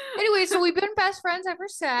 Anyway, so we've been best friends ever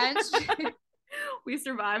since. We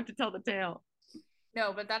survived to tell the tale.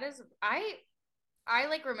 No, but that is I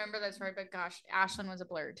like remember that story, but gosh, Ashland was a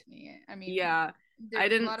blur to me. I mean, yeah, I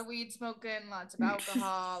didn't. A lot of weed smoking, lots of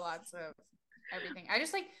alcohol, lots of everything.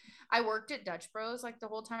 I worked at Dutch Bros like the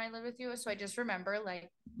whole time I lived with you, so I just remember like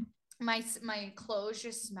my clothes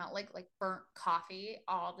just smelled like burnt coffee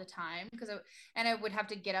all the time and I would have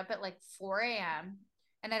to get up at like 4 a.m.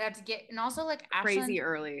 and I'd have to get, and also like crazy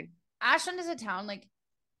early. Ashland is a town like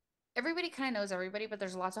everybody kind of knows everybody, but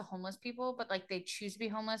there's lots of homeless people, but like they choose to be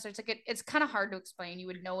homeless. It's kind of hard to explain. You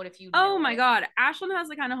would know it if you oh my God, Ashland has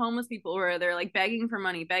the kind of homeless people where they're like begging for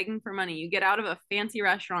money. You get out of a fancy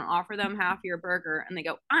restaurant, offer them half your burger, and they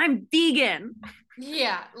go, I'm vegan.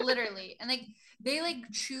 Yeah, literally. And like they like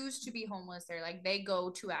choose to be homeless there. Like they go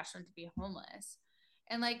to Ashland to be homeless.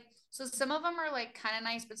 And like, so some of them are like kind of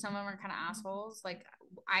nice, but some of them are kind of assholes. Like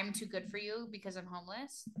I'm too good for you because I'm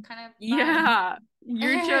homeless kind of vibe. Yeah.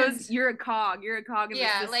 And You're a cog. You're a cog in the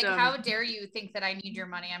yeah, like system. how dare you think that I need your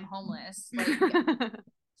money? I'm homeless. Like,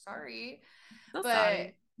 sorry. So But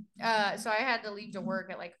sorry. so I had to leave to work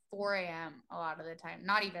at like 4 a.m. a lot of the time.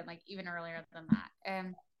 Not even like even earlier than that.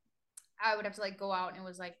 And I would have to like go out and it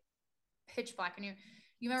was like pitch black. And you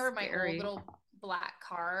remember my old Scary. little black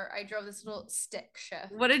car? I drove this little stick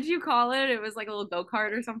shift. What did you call it? It was like a little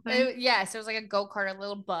go-kart or something? Yes, it was like a go-kart, a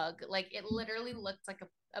little bug. Like it literally looked like a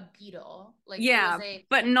Beetle. Like it was Yeah,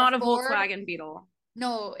 but a not a Ford. Volkswagen Beetle.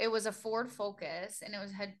 No, it was a Ford Focus and it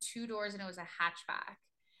was had two doors and it was a hatchback.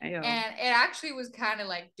 Ayo. And it actually was kind of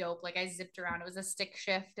like dope. Like I zipped around. It was a stick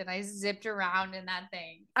shift and I zipped around in that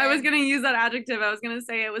thing. I was And gonna use that adjective. I was gonna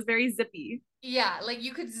say it was very zippy. yeah, like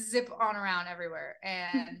you could zip on around everywhere.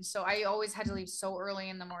 And so I always had to leave so early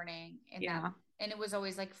in the morning and that Yeah. and it was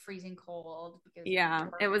always like freezing cold because Yeah,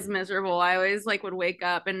 it was Jordan. miserable. I always like would wake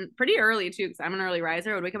up and pretty early too, because I'm an early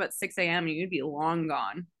riser. I would wake up at 6 a.m. and you'd be long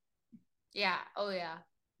gone. Yeah. Oh yeah.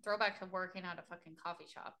 Throwback to working at a fucking coffee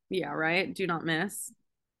shop. Yeah, right. Do not miss.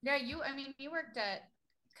 Yeah, I mean, you worked at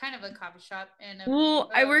kind of a coffee shop in Well,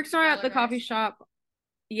 I worked at Valor the coffee Guys. shop.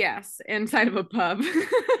 Yes, inside of a pub.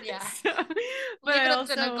 Yeah. So, but Leave I it up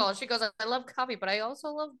to also, Nicole. She goes, I love coffee, but I also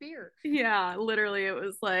love beer. yeah, literally, it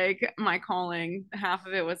was like my calling. Half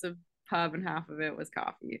of it was a pub and half of it was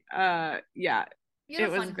coffee. Yeah, You it had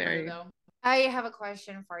a was fun career very though. I have a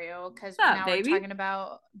question for you because that now we're baby. talking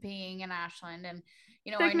about being in Ashland and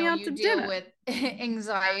I Take me know out to you deal dinner. with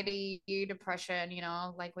anxiety, depression,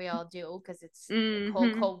 like we all do because it's a cold,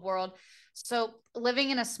 Mm-hmm. cold world. So living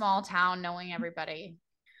in a small town, knowing everybody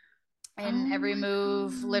and Oh every my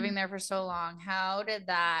move, God. living there for so long, how did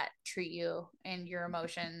that treat you and your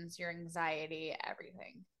emotions, your anxiety,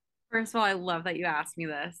 everything? First of all, I love that you asked me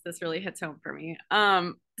this. This really hits home for me.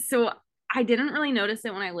 So I didn't really notice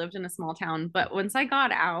it when I lived in a small town, but once I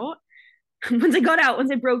got out, once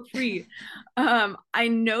I broke free, I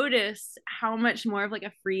noticed how much more of like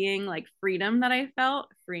a freeing like freedom that I felt.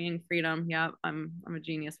 Freeing freedom. Yeah, I'm a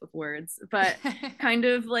genius with words, but kind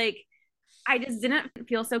of like I just didn't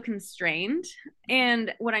feel so constrained.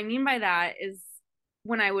 And what I mean by that is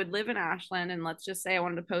when I would live in Ashland and let's just say I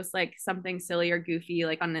wanted to post like something silly or goofy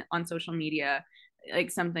like on social media, like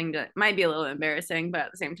something that might be a little embarrassing, but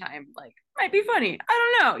at the same time, like might be funny.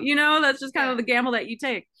 I don't know. That's just kind of Yeah. the gamble that you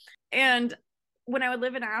take. And when I would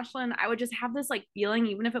live in Ashland, I would just have this like feeling,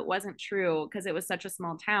 even if it wasn't true, because it was such a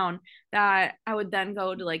small town, that I would then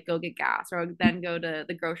go to like go get gas or I would then go to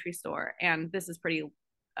the grocery store. And this is pretty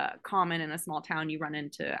common in a small town. You run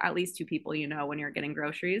into at least two people when you're getting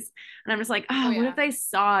groceries. And I'm just like, Oh oh, what if yeah. they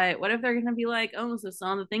saw it? What if they're gonna be like, oh, so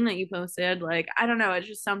saw the thing that you posted? Like, I don't know. It's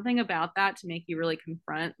just something about that to make you really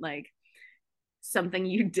confront like something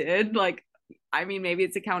you did. Like, I mean, maybe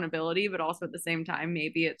it's accountability, but also at the same time,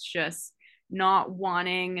 maybe it's just not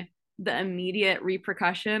wanting the immediate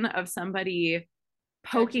repercussion of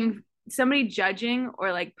Judging. somebody judging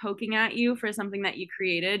or like poking at you for something that you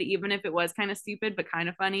created, even if it was kind of stupid but kind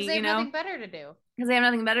of Because funny, they have nothing better to do. because they have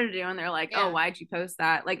nothing better to do and they're like, oh, Yeah. why'd you post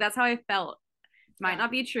that? Like, that's how I felt. Might Yeah.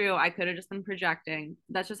 not be true. I could have just been projecting.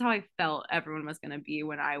 That's just how I felt everyone was going to be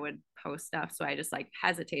when I would post stuff. So I just like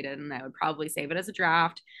hesitated and I would probably save it as a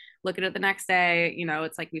draft, look at it the next day.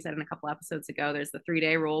 It's like we said in a couple episodes ago, there's the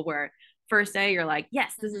 3-day rule where first day you're like,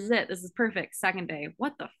 yes, this is Mm-hmm. it. This is perfect. Second day,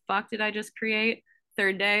 what the fuck did I just create?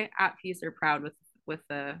 Third day, at peace or proud with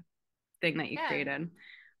the thing that you Yeah. created.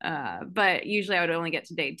 But usually I would only get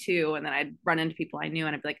to day 2 and then I'd run into people I knew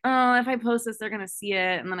and I'd be like, oh, if I post this, they're going to see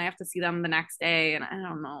it. And then I have to see them the next day. And I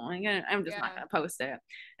don't know, I'm just not Yeah. going to post it.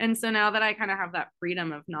 And so now that I kind of have that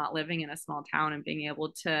freedom of not living in a small town and being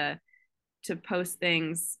able to post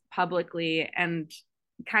things publicly and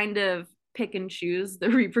kind of pick and choose the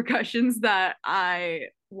repercussions that I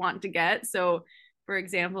want to get. So for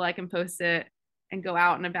example, I can post it and go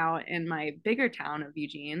out and about in my bigger town of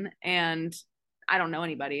Eugene and I don't know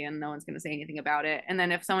anybody and no one's going to say anything about it. And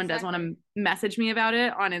then if someone does want Exactly. to message me about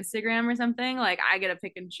it on Instagram or something, like I get to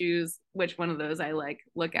pick and choose which one of those I like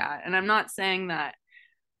look at. And I'm not saying that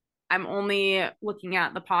I'm only looking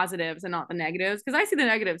at the positives and not the negatives because I see the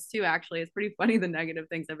negatives too. Actually, it's pretty funny the negative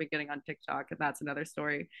things I've been getting on TikTok, and that's another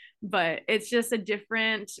story. But it's just a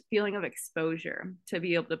different feeling of exposure to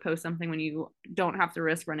be able to post something when you don't have to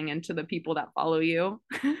risk running into the people that follow you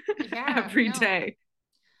Yeah. every No, day.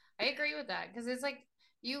 I agree with that because it's like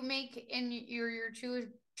you make in your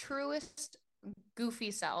truest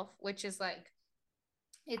goofy self, which is like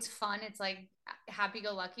it's fun. It's like happy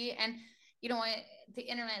go lucky. And you know what? The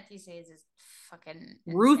internet these days is fucking insane.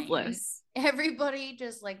 And Ruthless. everybody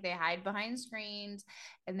just like they hide behind screens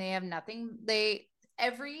and they have nothing.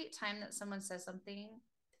 every time that someone says something,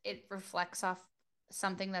 it reflects off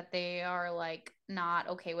something that they are like not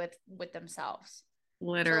okay with themselves. So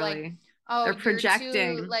like, Literally. oh, They're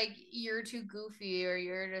projecting. you're too goofy, or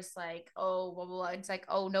you're just like, oh, blah blah blah. It's like,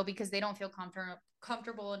 oh no, because they don't feel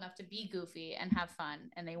comfortable enough to be goofy and have fun,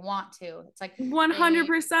 and they want to. It's like they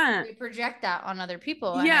 100%. project that on other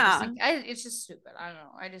people, and I just Yeah. think it's just stupid. I don't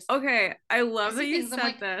know. Okay. I I love that see you things. I'm said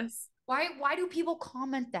like, this. why do people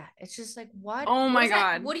comment that? It's just like, Oh what my is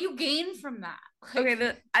that? God. What do you gain from that? Okay,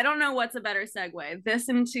 Like, I don't know what's a better segue. This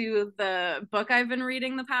into the book I've been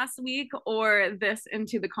reading the past week, or this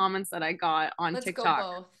into the comments that I got on let's go TikTok.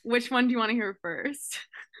 both. Which one do you want to hear first?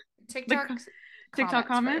 The TikTok TikTok comments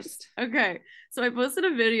comments? first. Okay. So I posted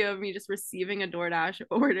a video of me just receiving a DoorDash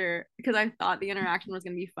order because I thought the interaction was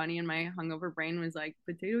going to be funny, and my hungover brain was like,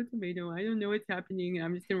 potato, tomato, I don't know what's happening. And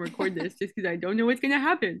I'm just going to record this just because I don't know what's going to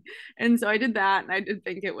happen. And so I did that, and I did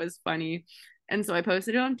think it was funny. And so I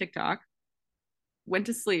posted it on TikTok, went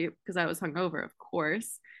to sleep because I was hungover, of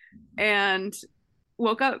course, and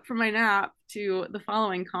woke up from my nap to the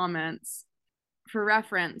following comments. For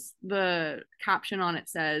reference, the caption on it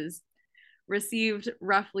says, received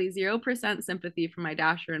roughly 0% sympathy from my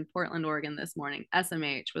dasher in Portland, Oregon this morning,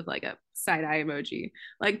 SMH, with like a side eye emoji.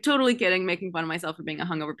 Like, totally kidding, making fun of myself for being a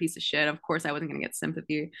hungover piece of shit. Of course, I wasn't going to get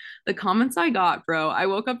sympathy. The comments I got, bro, I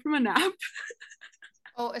woke up from a nap.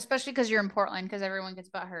 Oh, especially because you're in Portland, because everyone gets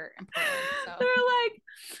about hurt in Portland. So They're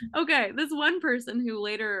like, okay, this one person who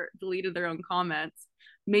later deleted their own comments,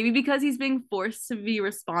 maybe because he's being forced to be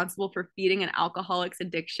responsible for feeding an alcoholic's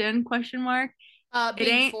addiction, question mark. It being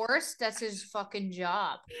ain't forced, that's his fucking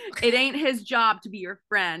job. it ain't his job to be your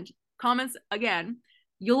friend. Comments again.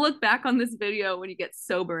 You'll look back on this video when you get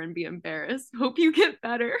sober and be embarrassed. Hope you get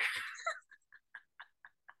better.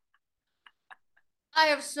 I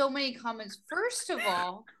have so many comments. First of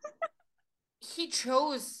all, he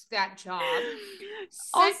chose that job.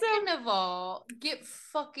 Also, Second of all, get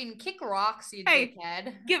fucking kick rocks, you hey,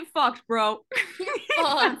 dickhead. get fucked, bro. Get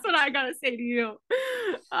That's fucked. what I gotta say to you.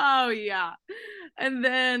 Oh yeah. And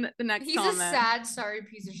then the next He's comment. a sad, sorry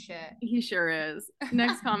piece of shit. He sure is.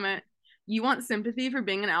 Next comment. You want sympathy for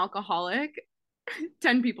being an alcoholic?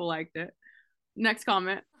 10 people liked it. Next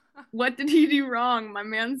comment. What did he do wrong? My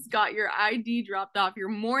man's got your ID dropped off your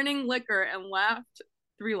morning liquor and left.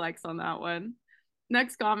 3 likes on that one.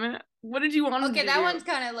 Next comment. What did you want him Okay, to that do? one's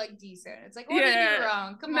kind of like decent. It's like, what did he do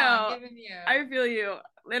wrong? Come on, giving you. I feel you.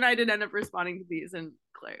 And I did end up responding to these and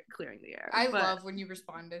clearing the air. I love when you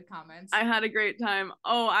respond to comments. I had a great time.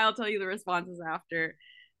 Oh, I'll tell you the responses after.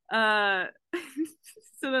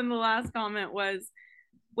 So then the last comment was,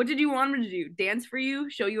 what did you want him to do? Dance for you?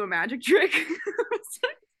 Show you a magic trick?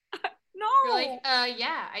 No. You're like,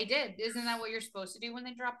 yeah, I did. Isn't that what you're supposed to do when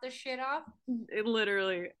they drop this shit off? It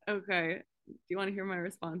literally. Okay. Do you want to hear my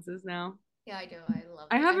responses now? Yeah, I do. I love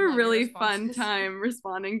it. I have a love really fun time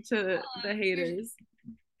responding to the haters.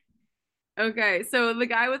 Okay, so the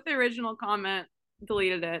guy with the original comment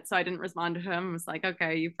deleted it, so I didn't respond to him. I was like,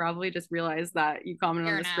 okay, you probably just realized that you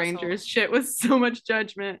commented on the strangers shit with so much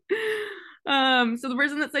judgment. So the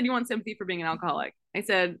person that said you want sympathy for being an alcoholic, I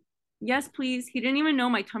said, yes, please. He didn't even know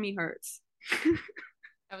my tummy hurts.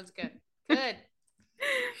 That was good. Good.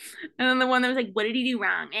 And then the one that was like, what did he do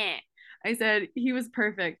wrong? I said, he was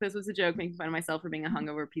perfect. This was a joke making fun of myself for being a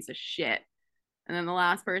hungover piece of shit. And then the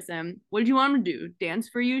last person, what did you want him to do? Dance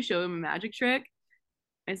for you? Show him a magic trick?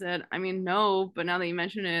 I said, I mean, no, but now that you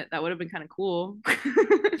mention it, that would have been kind of cool.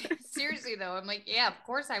 Seriously, though, I'm like, yeah, of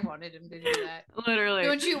course I wanted him to do that. Literally.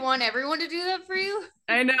 Don't you want everyone to do that for you?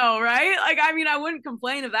 I know, right? Like, I mean, I wouldn't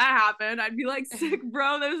complain if that happened. I'd be like, sick,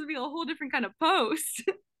 bro. This would be a whole different kind of post.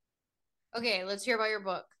 Okay, let's hear about your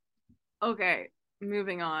book. Okay,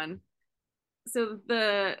 moving on. So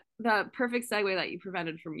the perfect segue that you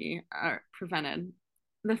prevented for me, prevented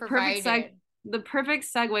the Provided. perfect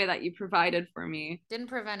segue that you provided for me. Didn't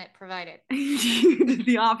prevent it, provided. You did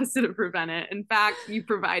the opposite of prevent it. In fact, you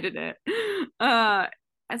provided it.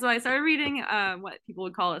 So I started reading what people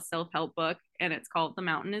would call a self-help book, and it's called The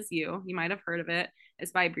Mountain Is You. You might have heard of it.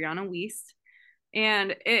 It's by Brianna Wiest.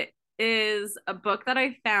 And it is a book that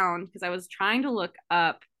I found because I was trying to look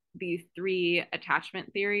up the 3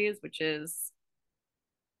 attachment theories, which is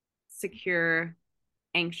secure,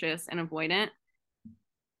 anxious, and avoidant.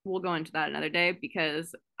 We'll go into that another day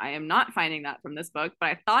because I am not finding that from this book, but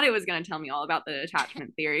I thought it was going to tell me all about the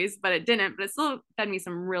attachment theories, but it didn't, but it still fed me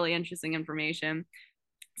some really interesting information.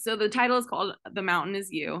 So the title is called The Mountain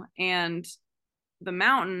Is You, and the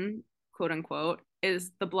mountain, quote unquote,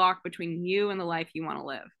 is the block between you and the life you want to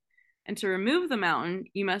live. And to remove the mountain,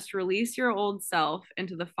 you must release your old self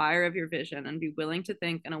into the fire of your vision and be willing to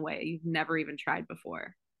think in a way you've never even tried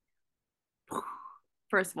before.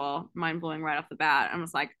 First of all, mind blowing right off the bat. I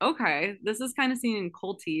was like, okay, this is kind of seeming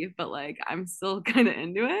culty, but like I'm still kind of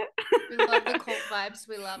into it. We love the cult vibes.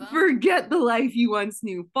 We love them. Forget the life you once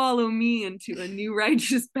knew. Follow me into a new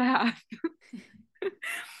righteous path.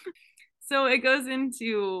 So it goes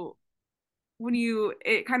into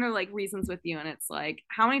it kind of like reasons with you, and it's like,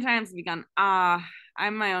 how many times have you gone,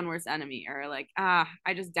 I'm my own worst enemy, or like, I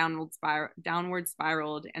just downward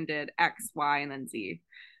spiraled and did X, Y, and then Z.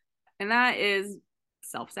 And that is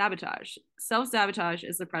self-sabotage. Self-sabotage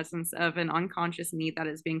is the presence of an unconscious need that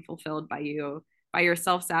is being fulfilled by your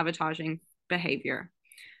self-sabotaging behavior.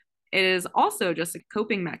 It is also just a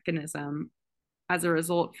coping mechanism as a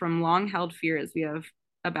result from long-held fears we have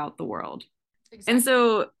about the world. Exactly. And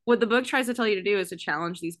so what the book tries to tell you to do is to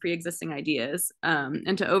challenge these pre-existing ideas.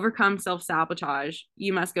 And to overcome self-sabotage,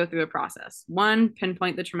 you must go through a process. 1,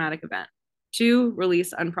 pinpoint the traumatic event. 2,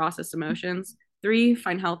 release unprocessed emotions. 3,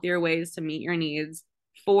 find healthier ways to meet your needs.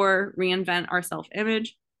 4, reinvent our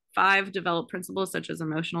self-image. 5, develop principles such as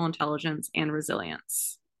emotional intelligence and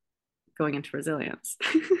resilience. Going into resilience.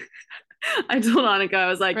 I told Annika, I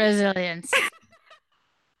was like, resilience.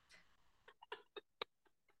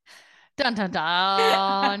 Dun dun dun.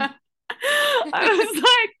 I was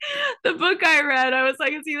like, the book I read, I was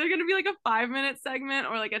like, it's either going to be like a 5-minute segment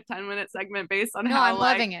or like a 10-minute segment based on I'm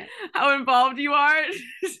loving it. How involved you are.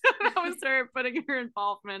 So that was her putting her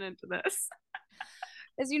involvement into this.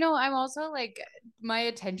 As you know, I'm also like, my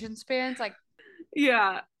attention span's like,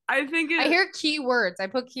 yeah, I hear keywords. I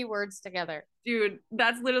put keywords together. Dude,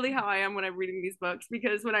 that's literally how I am when I'm reading these books,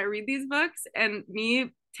 because when I read these books and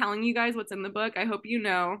me telling you guys what's in the book, I hope you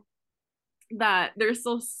know that there's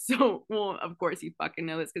still well, of course you fucking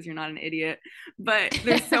know this because you're not an idiot, but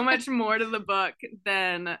there's so much more to the book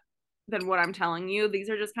than what I'm telling you. These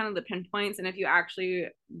are just kind of the pinpoints, and if you actually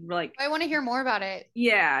like, I want to hear more about it.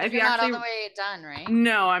 Yeah, if you're not all the way done, right?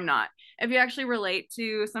 No, I'm not. If you actually relate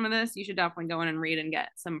to some of this, you should definitely go in and read and get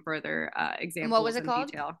some further examples. And what was it called?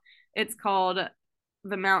 Detail. It's called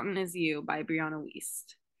The Mountain Is You by Brianna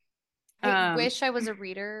Wiest. I wish I was a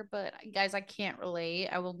reader, but guys, I can't relate.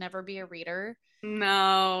 I will never be a reader.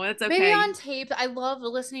 No, it's okay. Maybe on tape. I love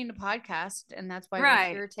listening to podcasts, and that's why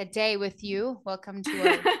we're here today with you. Welcome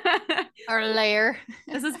to our lair.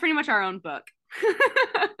 This is pretty much our own book.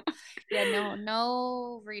 Yeah,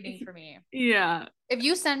 no reading for me. Yeah. If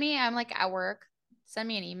you send me, I'm like at work, send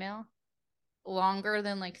me an email longer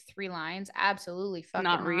than like 3 lines. Absolutely fucking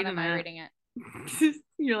not reading it.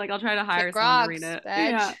 You're like, I'll try to hire someone to read it.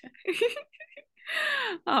 Yeah.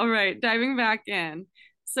 All right, diving back in.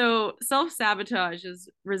 So self-sabotage is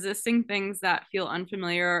resisting things that feel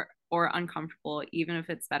unfamiliar or uncomfortable, even if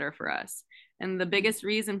it's better for us. And the biggest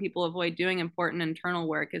reason people avoid doing important internal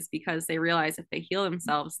work is because they realize if they heal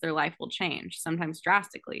themselves, their life will change, sometimes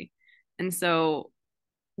drastically. And so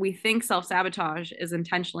we think self-sabotage is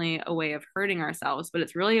intentionally a way of hurting ourselves, but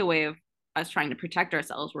it's really a way of us trying to protect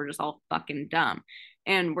ourselves. We're just all fucking dumb.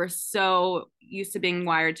 And we're so used to being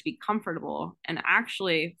wired to be comfortable. And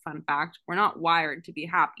actually, fun fact, we're not wired to be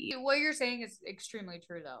happy. What you're saying is extremely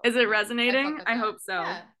true, though. Is it resonating? I hope so.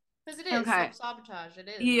 Yeah, because it is self-sabotage. It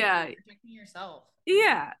is. Yeah. Like, protecting yourself.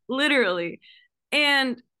 Yeah, literally.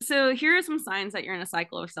 And so here are some signs that you're in a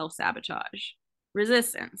cycle of self-sabotage.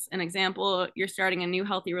 Resistance. An example, you're starting a new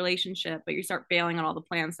healthy relationship, but you start failing on all the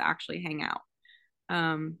plans to actually hang out.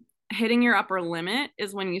 Hitting your upper limit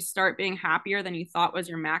is when you start being happier than you thought was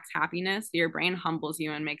your max happiness. Your brain humbles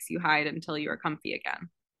you and makes you hide until you are comfy again.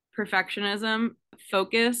 Perfectionism,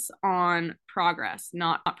 focus on progress,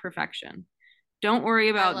 not perfection. Don't worry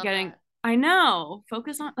about getting that. I know.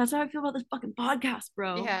 Focus on, that's how I feel about this fucking podcast,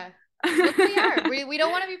 bro. Yeah. Look, we are. We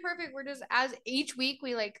don't want to be perfect. We're just, as each week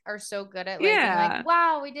we like are so good at like, being like,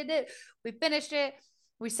 wow, we did it. We finished it.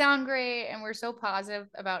 We sound great, and we're so positive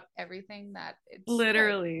about everything that it's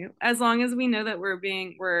literally good. As long as we know that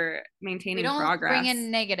we're maintaining progress. Bring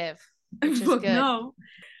in negative, which is good. No.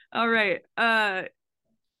 All right.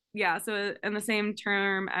 Yeah. So in the same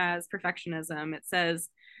term as perfectionism, it says,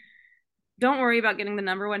 don't worry about getting the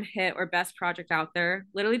 #1 hit or best project out there.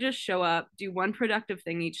 Literally just show up, do one productive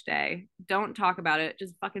thing each day. Don't talk about it.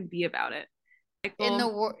 Just fucking be about it. In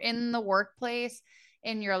the workplace,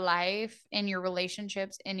 in your life, in your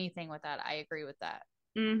relationships, anything with that. I agree with that.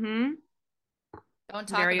 Mm-hmm. Don't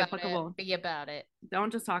talk about it, be about it.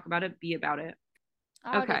 Don't just talk about it, be about it.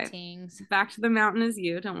 All the Okay, things. back to the mountain is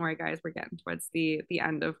you. Don't worry, guys. We're getting towards the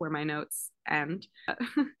end of where my notes end.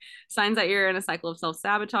 Signs that you're in a cycle of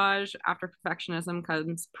self-sabotage. After perfectionism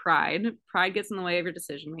comes pride. Pride gets in the way of your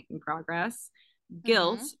decision-making progress.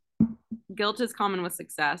 Guilt. Mm-hmm. Guilt is common with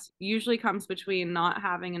success. Usually comes between not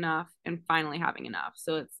having enough and finally having enough.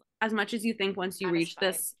 So it's as much as you think once you reach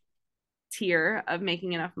Satisfied. this tier of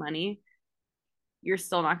making enough money, you're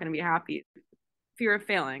still not going to be happy. Fear of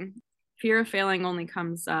failing. Fear of failing only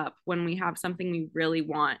comes up when we have something we really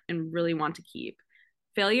want and really want to keep.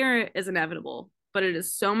 Failure is inevitable, but it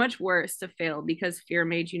is so much worse to fail because fear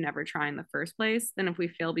made you never try in the first place than if we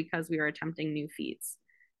fail because we are attempting new feats.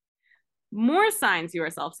 More signs you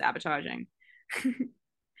are self sabotaging.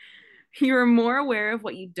 You are more aware of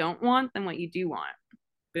what you don't want than what you do want.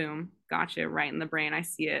 Boom. Gotcha. Right in the brain. I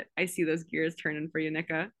see it. I see those gears turning for you,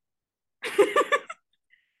 Nika.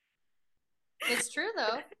 It's true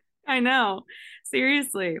though. I know.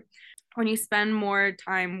 Seriously. When you spend more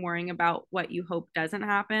time worrying about what you hope doesn't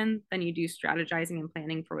happen than you do strategizing and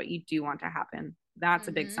planning for what you do want to happen, that's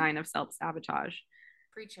a big Mm-hmm. sign of self sabotage,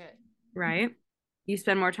 Preach it. right? You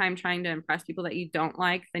spend more time trying to impress people that you don't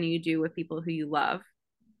like than you do with people who you love.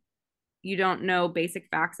 You don't know basic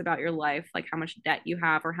facts about your life, like how much debt you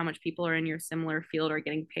have or how much people are in your similar field are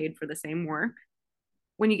getting paid for the same work.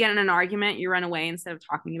 When you get in an argument, you run away instead of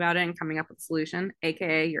talking about it and coming up with a solution,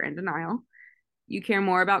 aka you're in denial. You care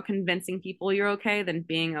more about convincing people you're okay than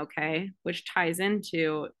being okay, which ties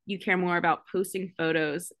into you care more about posting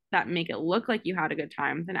photos that make it look like you had a good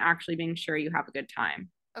time than actually being sure you have a good time.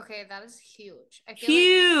 Okay, that is huge.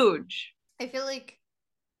 Huge. I feel like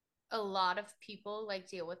a lot of people like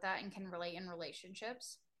deal with that and can relate in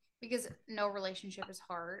relationships because no relationship is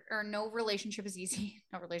hard or no relationship is easy.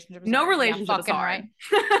 No relationship is No hard. Yeah, relationship is fucking hard.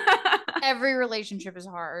 right. Every relationship is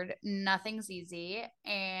hard. Nothing's easy.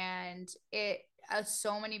 And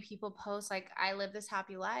so many people post, like, I live this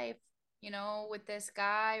happy life, with this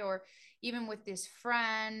guy or even with this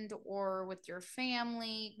friend or with your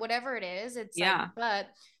family, whatever it is. It's like, Yeah. but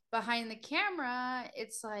behind the camera,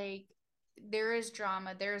 it's like, there is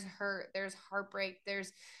drama, there's hurt, there's heartbreak,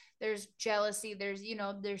 there's jealousy,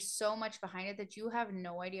 there's so much behind it that you have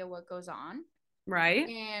no idea what goes on. Right.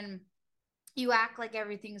 And you act like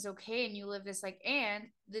everything's okay and you live this like, and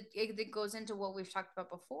it goes into what we've talked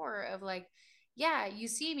about before of like, yeah, you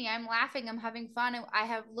see me, I'm laughing, I'm having fun, and I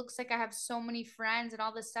have looks like I have so many friends and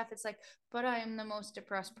all this stuff. It's like, but I am the most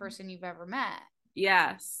depressed person you've ever met.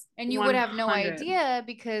 Yes. And you would have no 100. idea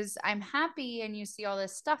because I'm happy and you see all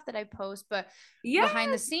this stuff that I post, but Yeah.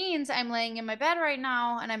 behind the scenes, I'm laying in my bed right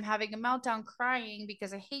now and I'm having a meltdown crying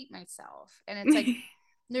because I hate myself. And it's like,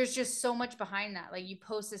 there's just so much behind that. Like, you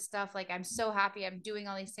post this stuff, like, I'm so happy, I'm doing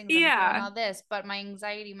all these things, I'm doing Yeah. all this, but my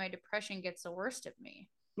anxiety, my depression gets the worst of me.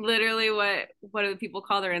 Literally, what do people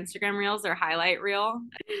call their Instagram reels? Their highlight reel.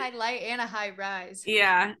 Highlight and a high rise.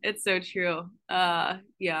 Yeah, it's so true.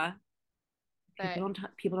 Yeah. But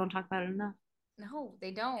People don't talk about it enough. no,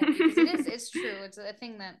 they don't, because it's true. It's a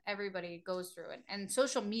thing that everybody goes through. And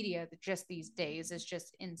social media just these days is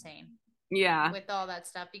just insane. Yeah. With all that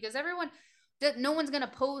stuff, because no one's gonna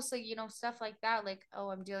post, like, stuff like that, like, oh,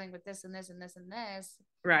 I'm dealing with this and this and this and this.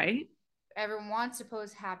 Right. Everyone wants to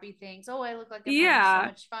post happy things. Oh, I look like I'm having so Yeah.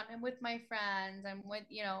 much fun. I'm with my friends. I'm with,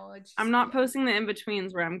 it's just, I'm not posting the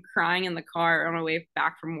in-betweens where I'm crying in the car on my way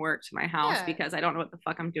back from work to my house yeah, because I don't know what the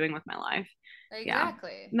fuck I'm doing with my life. Yeah.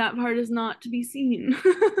 exactly. That part is not to be seen.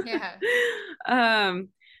 Yeah.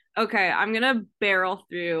 Okay, I'm gonna barrel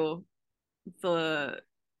through the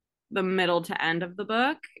middle to end of the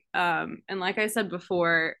book. And like I said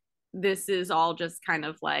before, this is all just kind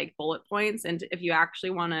of like bullet points. And if you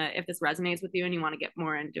actually want to, if this resonates with you and you want to get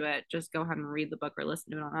more into it, just go ahead and read the book or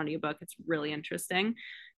listen to it on audiobook. It's really interesting.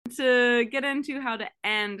 To get into how to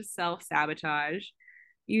end self sabotage,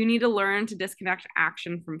 you need to learn to disconnect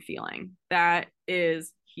action from feeling. That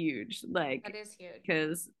is huge. Like, That is huge.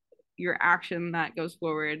 because your action that goes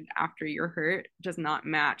forward after you're hurt does not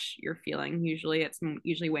match your feeling. Usually it's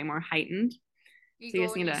usually way more heightened. You So you go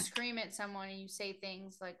just and need you to scream at someone and you say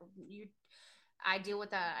things like, I deal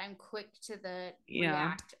with that. I'm quick to yeah,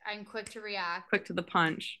 react. I'm quick to react. quick to the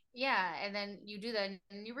punch. Yeah, and then you do that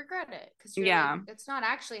and you regret it because you're Yeah. like, it's not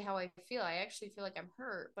actually how I feel. I actually feel like I'm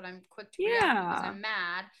hurt, but I'm quick to react because Yeah. I'm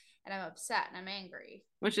mad and I'm upset and I'm angry.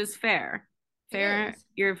 Which is fair. It Fair. is.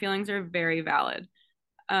 Your feelings are very valid.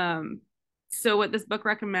 So what this book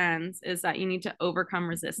recommends is that you need to overcome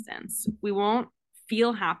resistance. We won't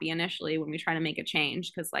feel happy initially when we try to make a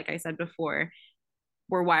change because, like I said before,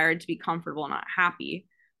 we're wired to be comfortable, not happy.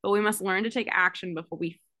 But we must learn to take action before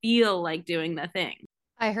we feel like doing the thing.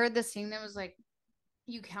 I heard this thing that was like,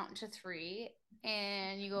 you count to 3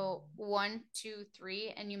 and you go 1, 2,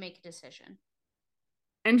 3, and you make a decision.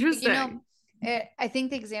 Interesting. I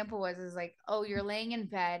think the example was is like, oh, you're laying in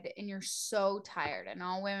bed and you're so tired, and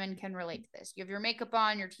all women can relate to this. You have your makeup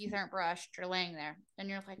on, your teeth aren't brushed, you're laying there, and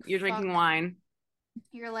you're like, You're fuck. drinking wine.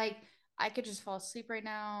 You're like, I could just fall asleep right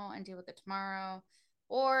now and deal with it tomorrow,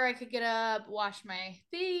 or I could get up, wash my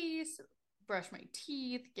face, brush my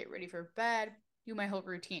teeth, get ready for bed, do my whole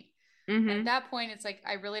routine. And at that point, it's like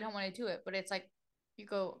I really don't want to do it, but it's like you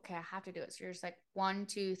go, okay, I have to do it. So you're just like 1,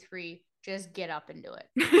 2, 3, just get up and do it.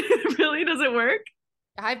 Really? Does it work?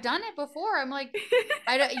 I've done it before. I'm like,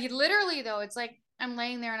 you literally though, it's like I'm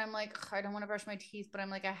laying there and I'm like, I don't want to brush my teeth, but I'm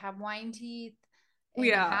like, I have wine teeth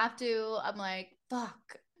and I have to. I'm like,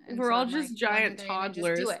 fuck. And we're so all I'm just like, giant 1, 2, 3, and then just do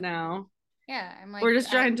toddlers it. now. Yeah, I'm like, We're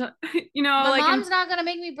just trying to, you know, my like mom's not gonna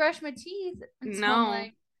make me brush my teeth. And so I'm no,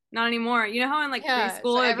 like, not anymore. You know how in like yeah. So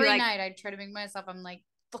preschool it'd be every like, night I try to make myself. I'm like,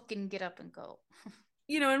 fucking get up and go.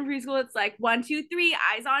 you know, in preschool it's like 1, 2, 3,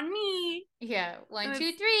 eyes on me. Yeah, 1,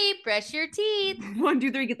 2, 3, brush your teeth. 1,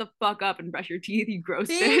 2, 3, get the fuck up and brush your teeth, you gross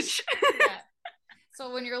bitch. Yeah.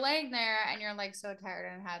 So when you're laying there and you're like so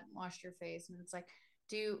tired and hadn't washed your face, and it's like,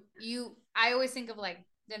 I always think of like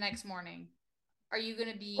the next morning. Are you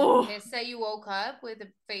gonna be pissed that you woke up with a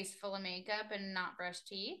face full of makeup and not brushed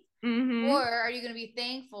teeth? Or are you gonna be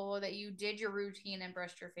thankful that you did your routine and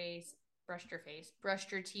brushed your teeth,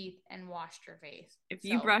 and washed your face? If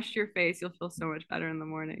you brushed your face, you'll feel so much better in the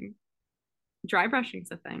morning. Dry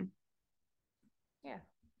brushing's a thing. Yeah.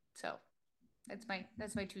 So that's my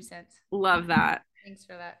 2 cents. Love that. Thanks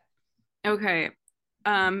for that. Okay.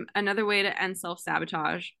 Another way to end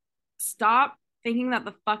self-sabotage. Stop thinking that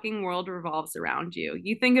the fucking world revolves around you.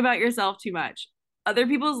 You think about yourself too much. Other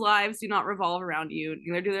people's lives do not revolve around you,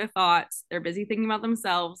 neither do their thoughts. They're busy thinking about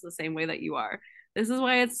themselves the same way that you are. This is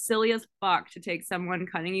why it's silly as fuck to take someone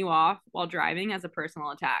cutting you off while driving as a personal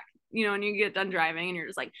attack. You know, when you get done driving and you're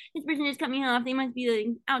just like, this person just cut me off. They must be like,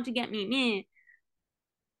 out to get me. Meh.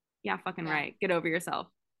 Yeah, fucking right. Get over yourself.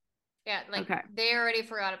 Yeah, like they already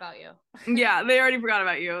forgot about you. Yeah, they already forgot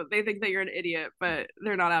about you. They think that you're an idiot, but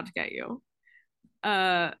they're not out to get you.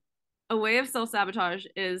 A way of self-sabotage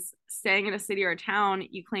is staying in a city or a town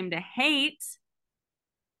you claim to hate.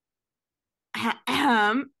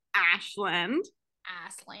 Ashland.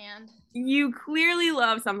 You clearly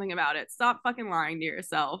love something about it. Stop fucking lying to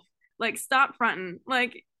yourself. Like, stop fronting.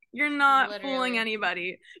 Like, you're not fooling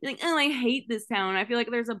anybody. You're like, oh, I hate this town. I feel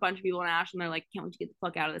like there's a bunch of people in Ashland. They're like, can't wait to get the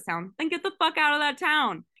fuck out of this town. Then get the fuck out of that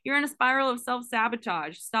town. You're in a spiral of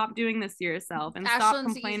self-sabotage. Stop doing this to yourself and stop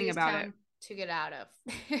complaining about it. To get out of.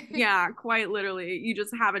 Yeah, quite literally. You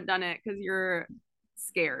just haven't done it because you're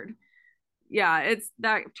scared. Yeah, it's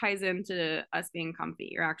that ties into us being comfy.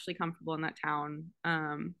 You're actually comfortable in that town.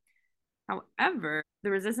 However, the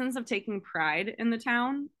resistance of taking pride in the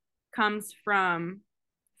town comes from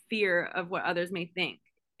fear of what others may think,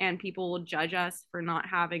 and people will judge us for not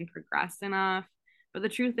having progressed enough. But the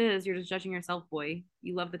truth is, you're just judging yourself, boy.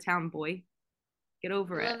 You love the town, boy. Get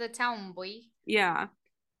over it. Love the town, boy. Yeah.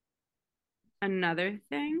 Another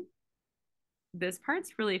thing, this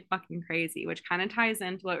part's really fucking crazy, which kind of ties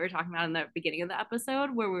into what we were talking about in the beginning of the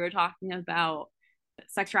episode, where we were talking about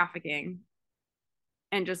sex trafficking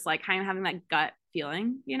and just like kind of having that gut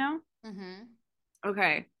feeling, you know?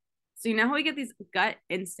 Okay. So you know how we get these gut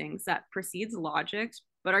instincts that precedes logic,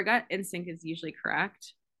 but our gut instinct is usually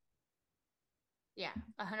correct? Yeah,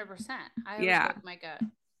 100%. I always go with my gut.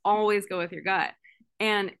 Always go with your gut.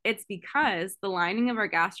 And it's because the lining of our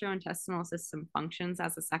gastrointestinal system functions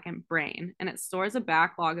as a second brain, and it stores a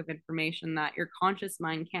backlog of information that your conscious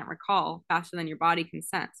mind can't recall faster than your body can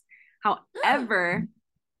sense. However,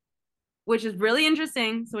 which is really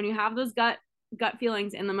interesting. So when you have those gut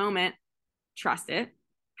feelings in the moment, trust it.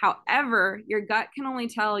 However, your gut can only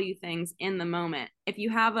tell you things in the moment. If you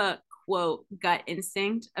have a quote gut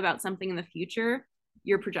instinct about something in the future,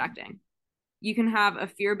 you're projecting. You can have a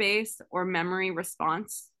fear-based or memory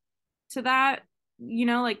response to that, you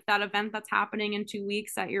know, like that event that's happening in 2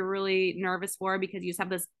 weeks that you're really nervous for because you just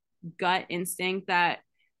have this gut instinct that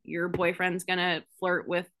your boyfriend's gonna flirt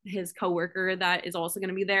with his coworker that is also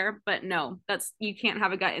gonna be there. But no, you can't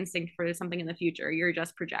have a gut instinct for something in the future. You're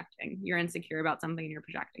just projecting. You're insecure about something and you're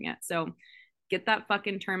projecting it. So get that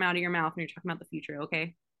fucking term out of your mouth when you're talking about the future,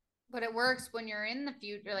 okay? But it works when you're in the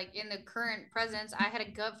future, like in the current presence. I had a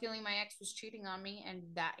gut feeling my ex was cheating on me, and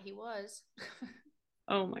that he was.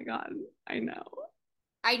 Oh my God. I know.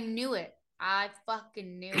 I knew it. I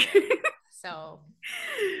fucking knew it. So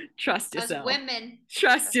Trust us yourself. women,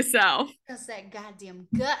 Trust yourself. trust that goddamn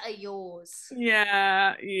gut of yours.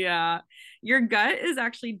 Yeah, yeah. Your gut is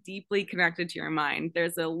actually deeply connected to your mind.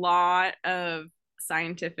 There's a lot of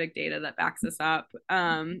scientific data that backs this up.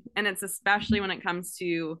 And it's especially when it comes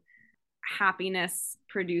to happiness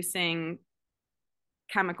producing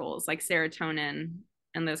chemicals like serotonin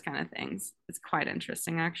and those kind of things. It's quite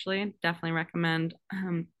interesting, actually. Definitely recommend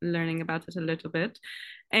learning about it a little bit.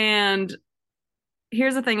 And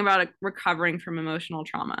here's the thing about recovering from emotional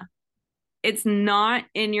trauma, it's not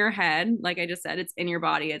in your head. Like I just said, it's in your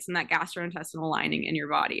body, it's in that gastrointestinal lining in your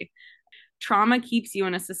body. Trauma keeps you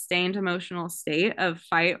in a sustained emotional state of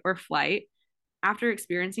fight or flight. After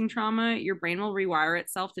experiencing trauma, your brain will rewire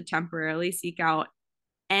itself to temporarily seek out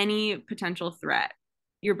any potential threat.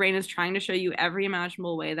 Your brain is trying to show you every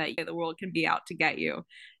imaginable way that the world can be out to get you.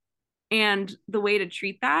 And the way to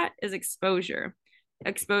treat that is exposure.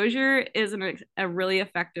 Exposure is a really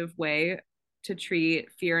effective way to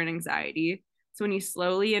treat fear and anxiety. So when you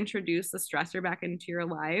slowly introduce the stressor back into your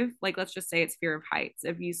life, like let's just say it's fear of heights.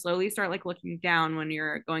 If you slowly start like looking down when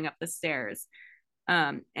you're going up the stairs,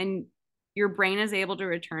 and your brain is able to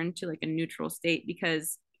return to like a neutral state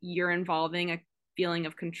because you're involving a feeling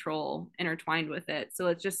of control intertwined with it. So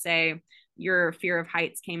let's just say your fear of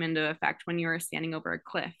heights came into effect when you were standing over a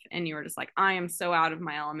cliff and you were just like, I am so out of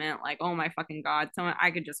my element. Like, oh my fucking God, someone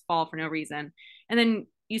I could just fall for no reason. And then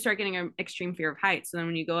you start getting an extreme fear of heights. So then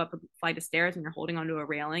when you go up a flight of stairs and you're holding onto a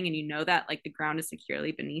railing and you know that like the ground is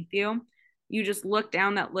securely beneath you, you just look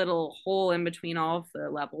down that little hole in between all of the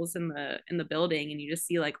levels in the building and you just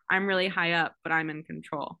see like, I'm really high up, but I'm in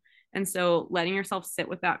control. And so letting yourself sit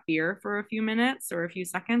with that fear for a few minutes or a few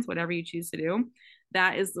seconds, whatever you choose to do,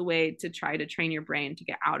 that is the way to try to train your brain to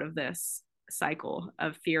get out of this cycle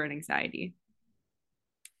of fear and anxiety.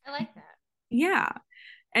 I like that. Yeah.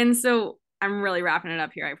 And so I'm really wrapping it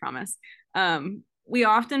up here, I promise. We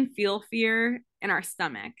often feel fear in our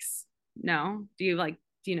stomachs. No? Do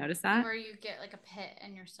you notice that? Where you get like a pit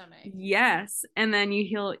in your stomach. Yes. And then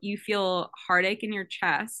you feel heartache in your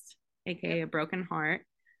chest, aka a broken heart.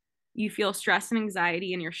 You feel stress and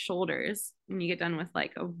anxiety in your shoulders when you get done with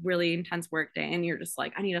like a really intense work day and you're just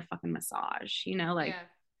like, I need a fucking massage, like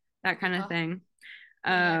that kind of thing.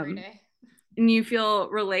 Every day. And you feel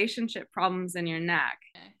relationship problems in your neck.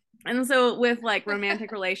 And so with like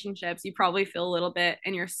romantic relationships, you probably feel a little bit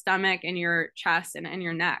in your stomach and your chest and in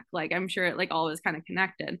your neck. Like I'm sure it like all is kind of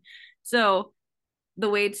connected. So the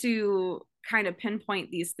way to kind of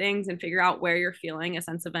pinpoint these things and figure out where you're feeling a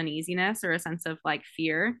sense of uneasiness or a sense of like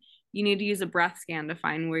fear, you need to use a breath scan to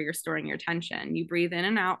find where you're storing your tension. You breathe in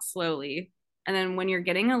and out slowly. And then when you're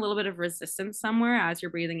getting a little bit of resistance somewhere as you're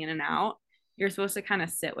breathing in and out, you're supposed to kind of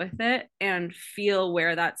sit with it and feel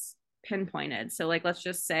where that's pinpointed. So like let's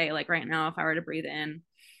just say like right now if I were to breathe in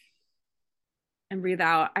and breathe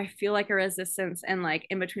out, I feel like a resistance and like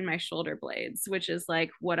in between my shoulder blades, which is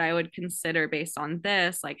like what I would consider based on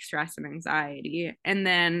this like stress and anxiety. And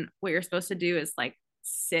then what you're supposed to do is like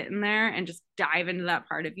sit in there and just dive into that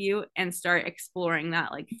part of you and start exploring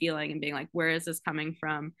that like feeling and being like, where is this coming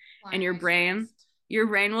from? Why and your brain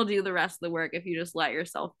will do the rest of the work if you just let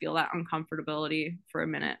yourself feel that uncomfortability for a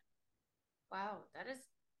minute. Wow, that is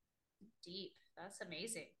deep. That's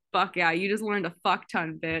amazing. Fuck yeah, you just learned a fuck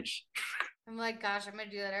ton, bitch. I'm like, gosh, I'm gonna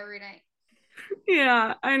do that every night.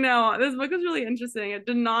 Yeah, I know. This book is really interesting. It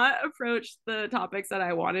did not approach the topics that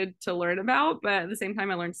I wanted to learn about, but at the same time,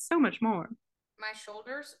 I learned so much more. My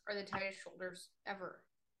shoulders are the tightest shoulders ever.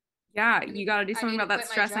 Yeah, you got to do something about that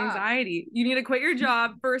stress and anxiety. You need to quit your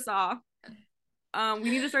job, first off. We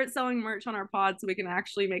need to start selling merch on our pod so we can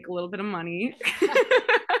actually make a little bit of money.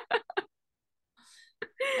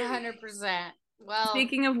 100%. Well,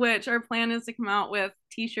 speaking of which, our plan is to come out with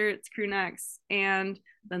t-shirts, crew necks, and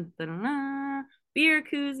beer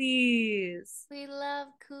koozies. We love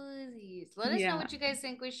koozies. Let us know what you guys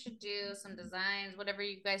think we should do, some designs, whatever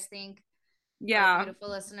you guys think. Yeah. Our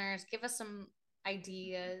beautiful listeners, give us some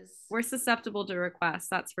ideas. We're susceptible to requests,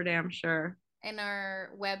 that's for damn sure. And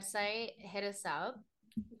our website, hit us up.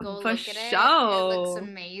 Go for look at it. It looks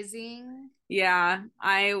amazing. Yeah,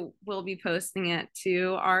 I will be posting it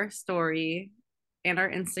to our story and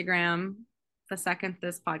our Instagram the second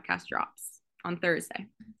this podcast drops on Thursday.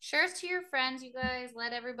 Share us to your friends, you guys.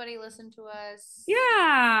 Let everybody listen to us.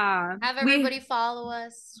 Yeah. Have everybody follow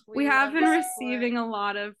us. We have been receiving a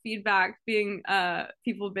lot of feedback, being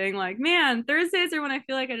people being like, man, Thursdays are when I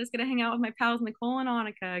feel like I just get to hang out with my pals Nicole and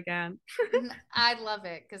Annika again. I love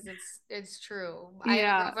it because it's true. Yeah. I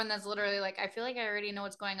have a girlfriend that's literally like, I feel like I already know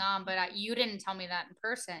what's going on, but you didn't tell me that in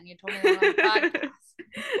person. You told me that on the podcast.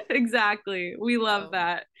 Exactly. We love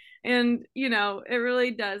that. And, you know, it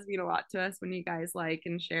really does mean a lot to us when you guys like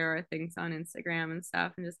and share our things on Instagram and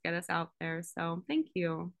stuff and just get us out there. So thank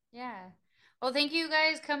you. Yeah. Well, thank you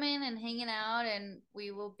guys coming and hanging out, and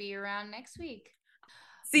we will be around next week.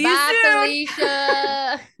 See you Bye, soon.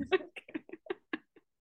 Felicia.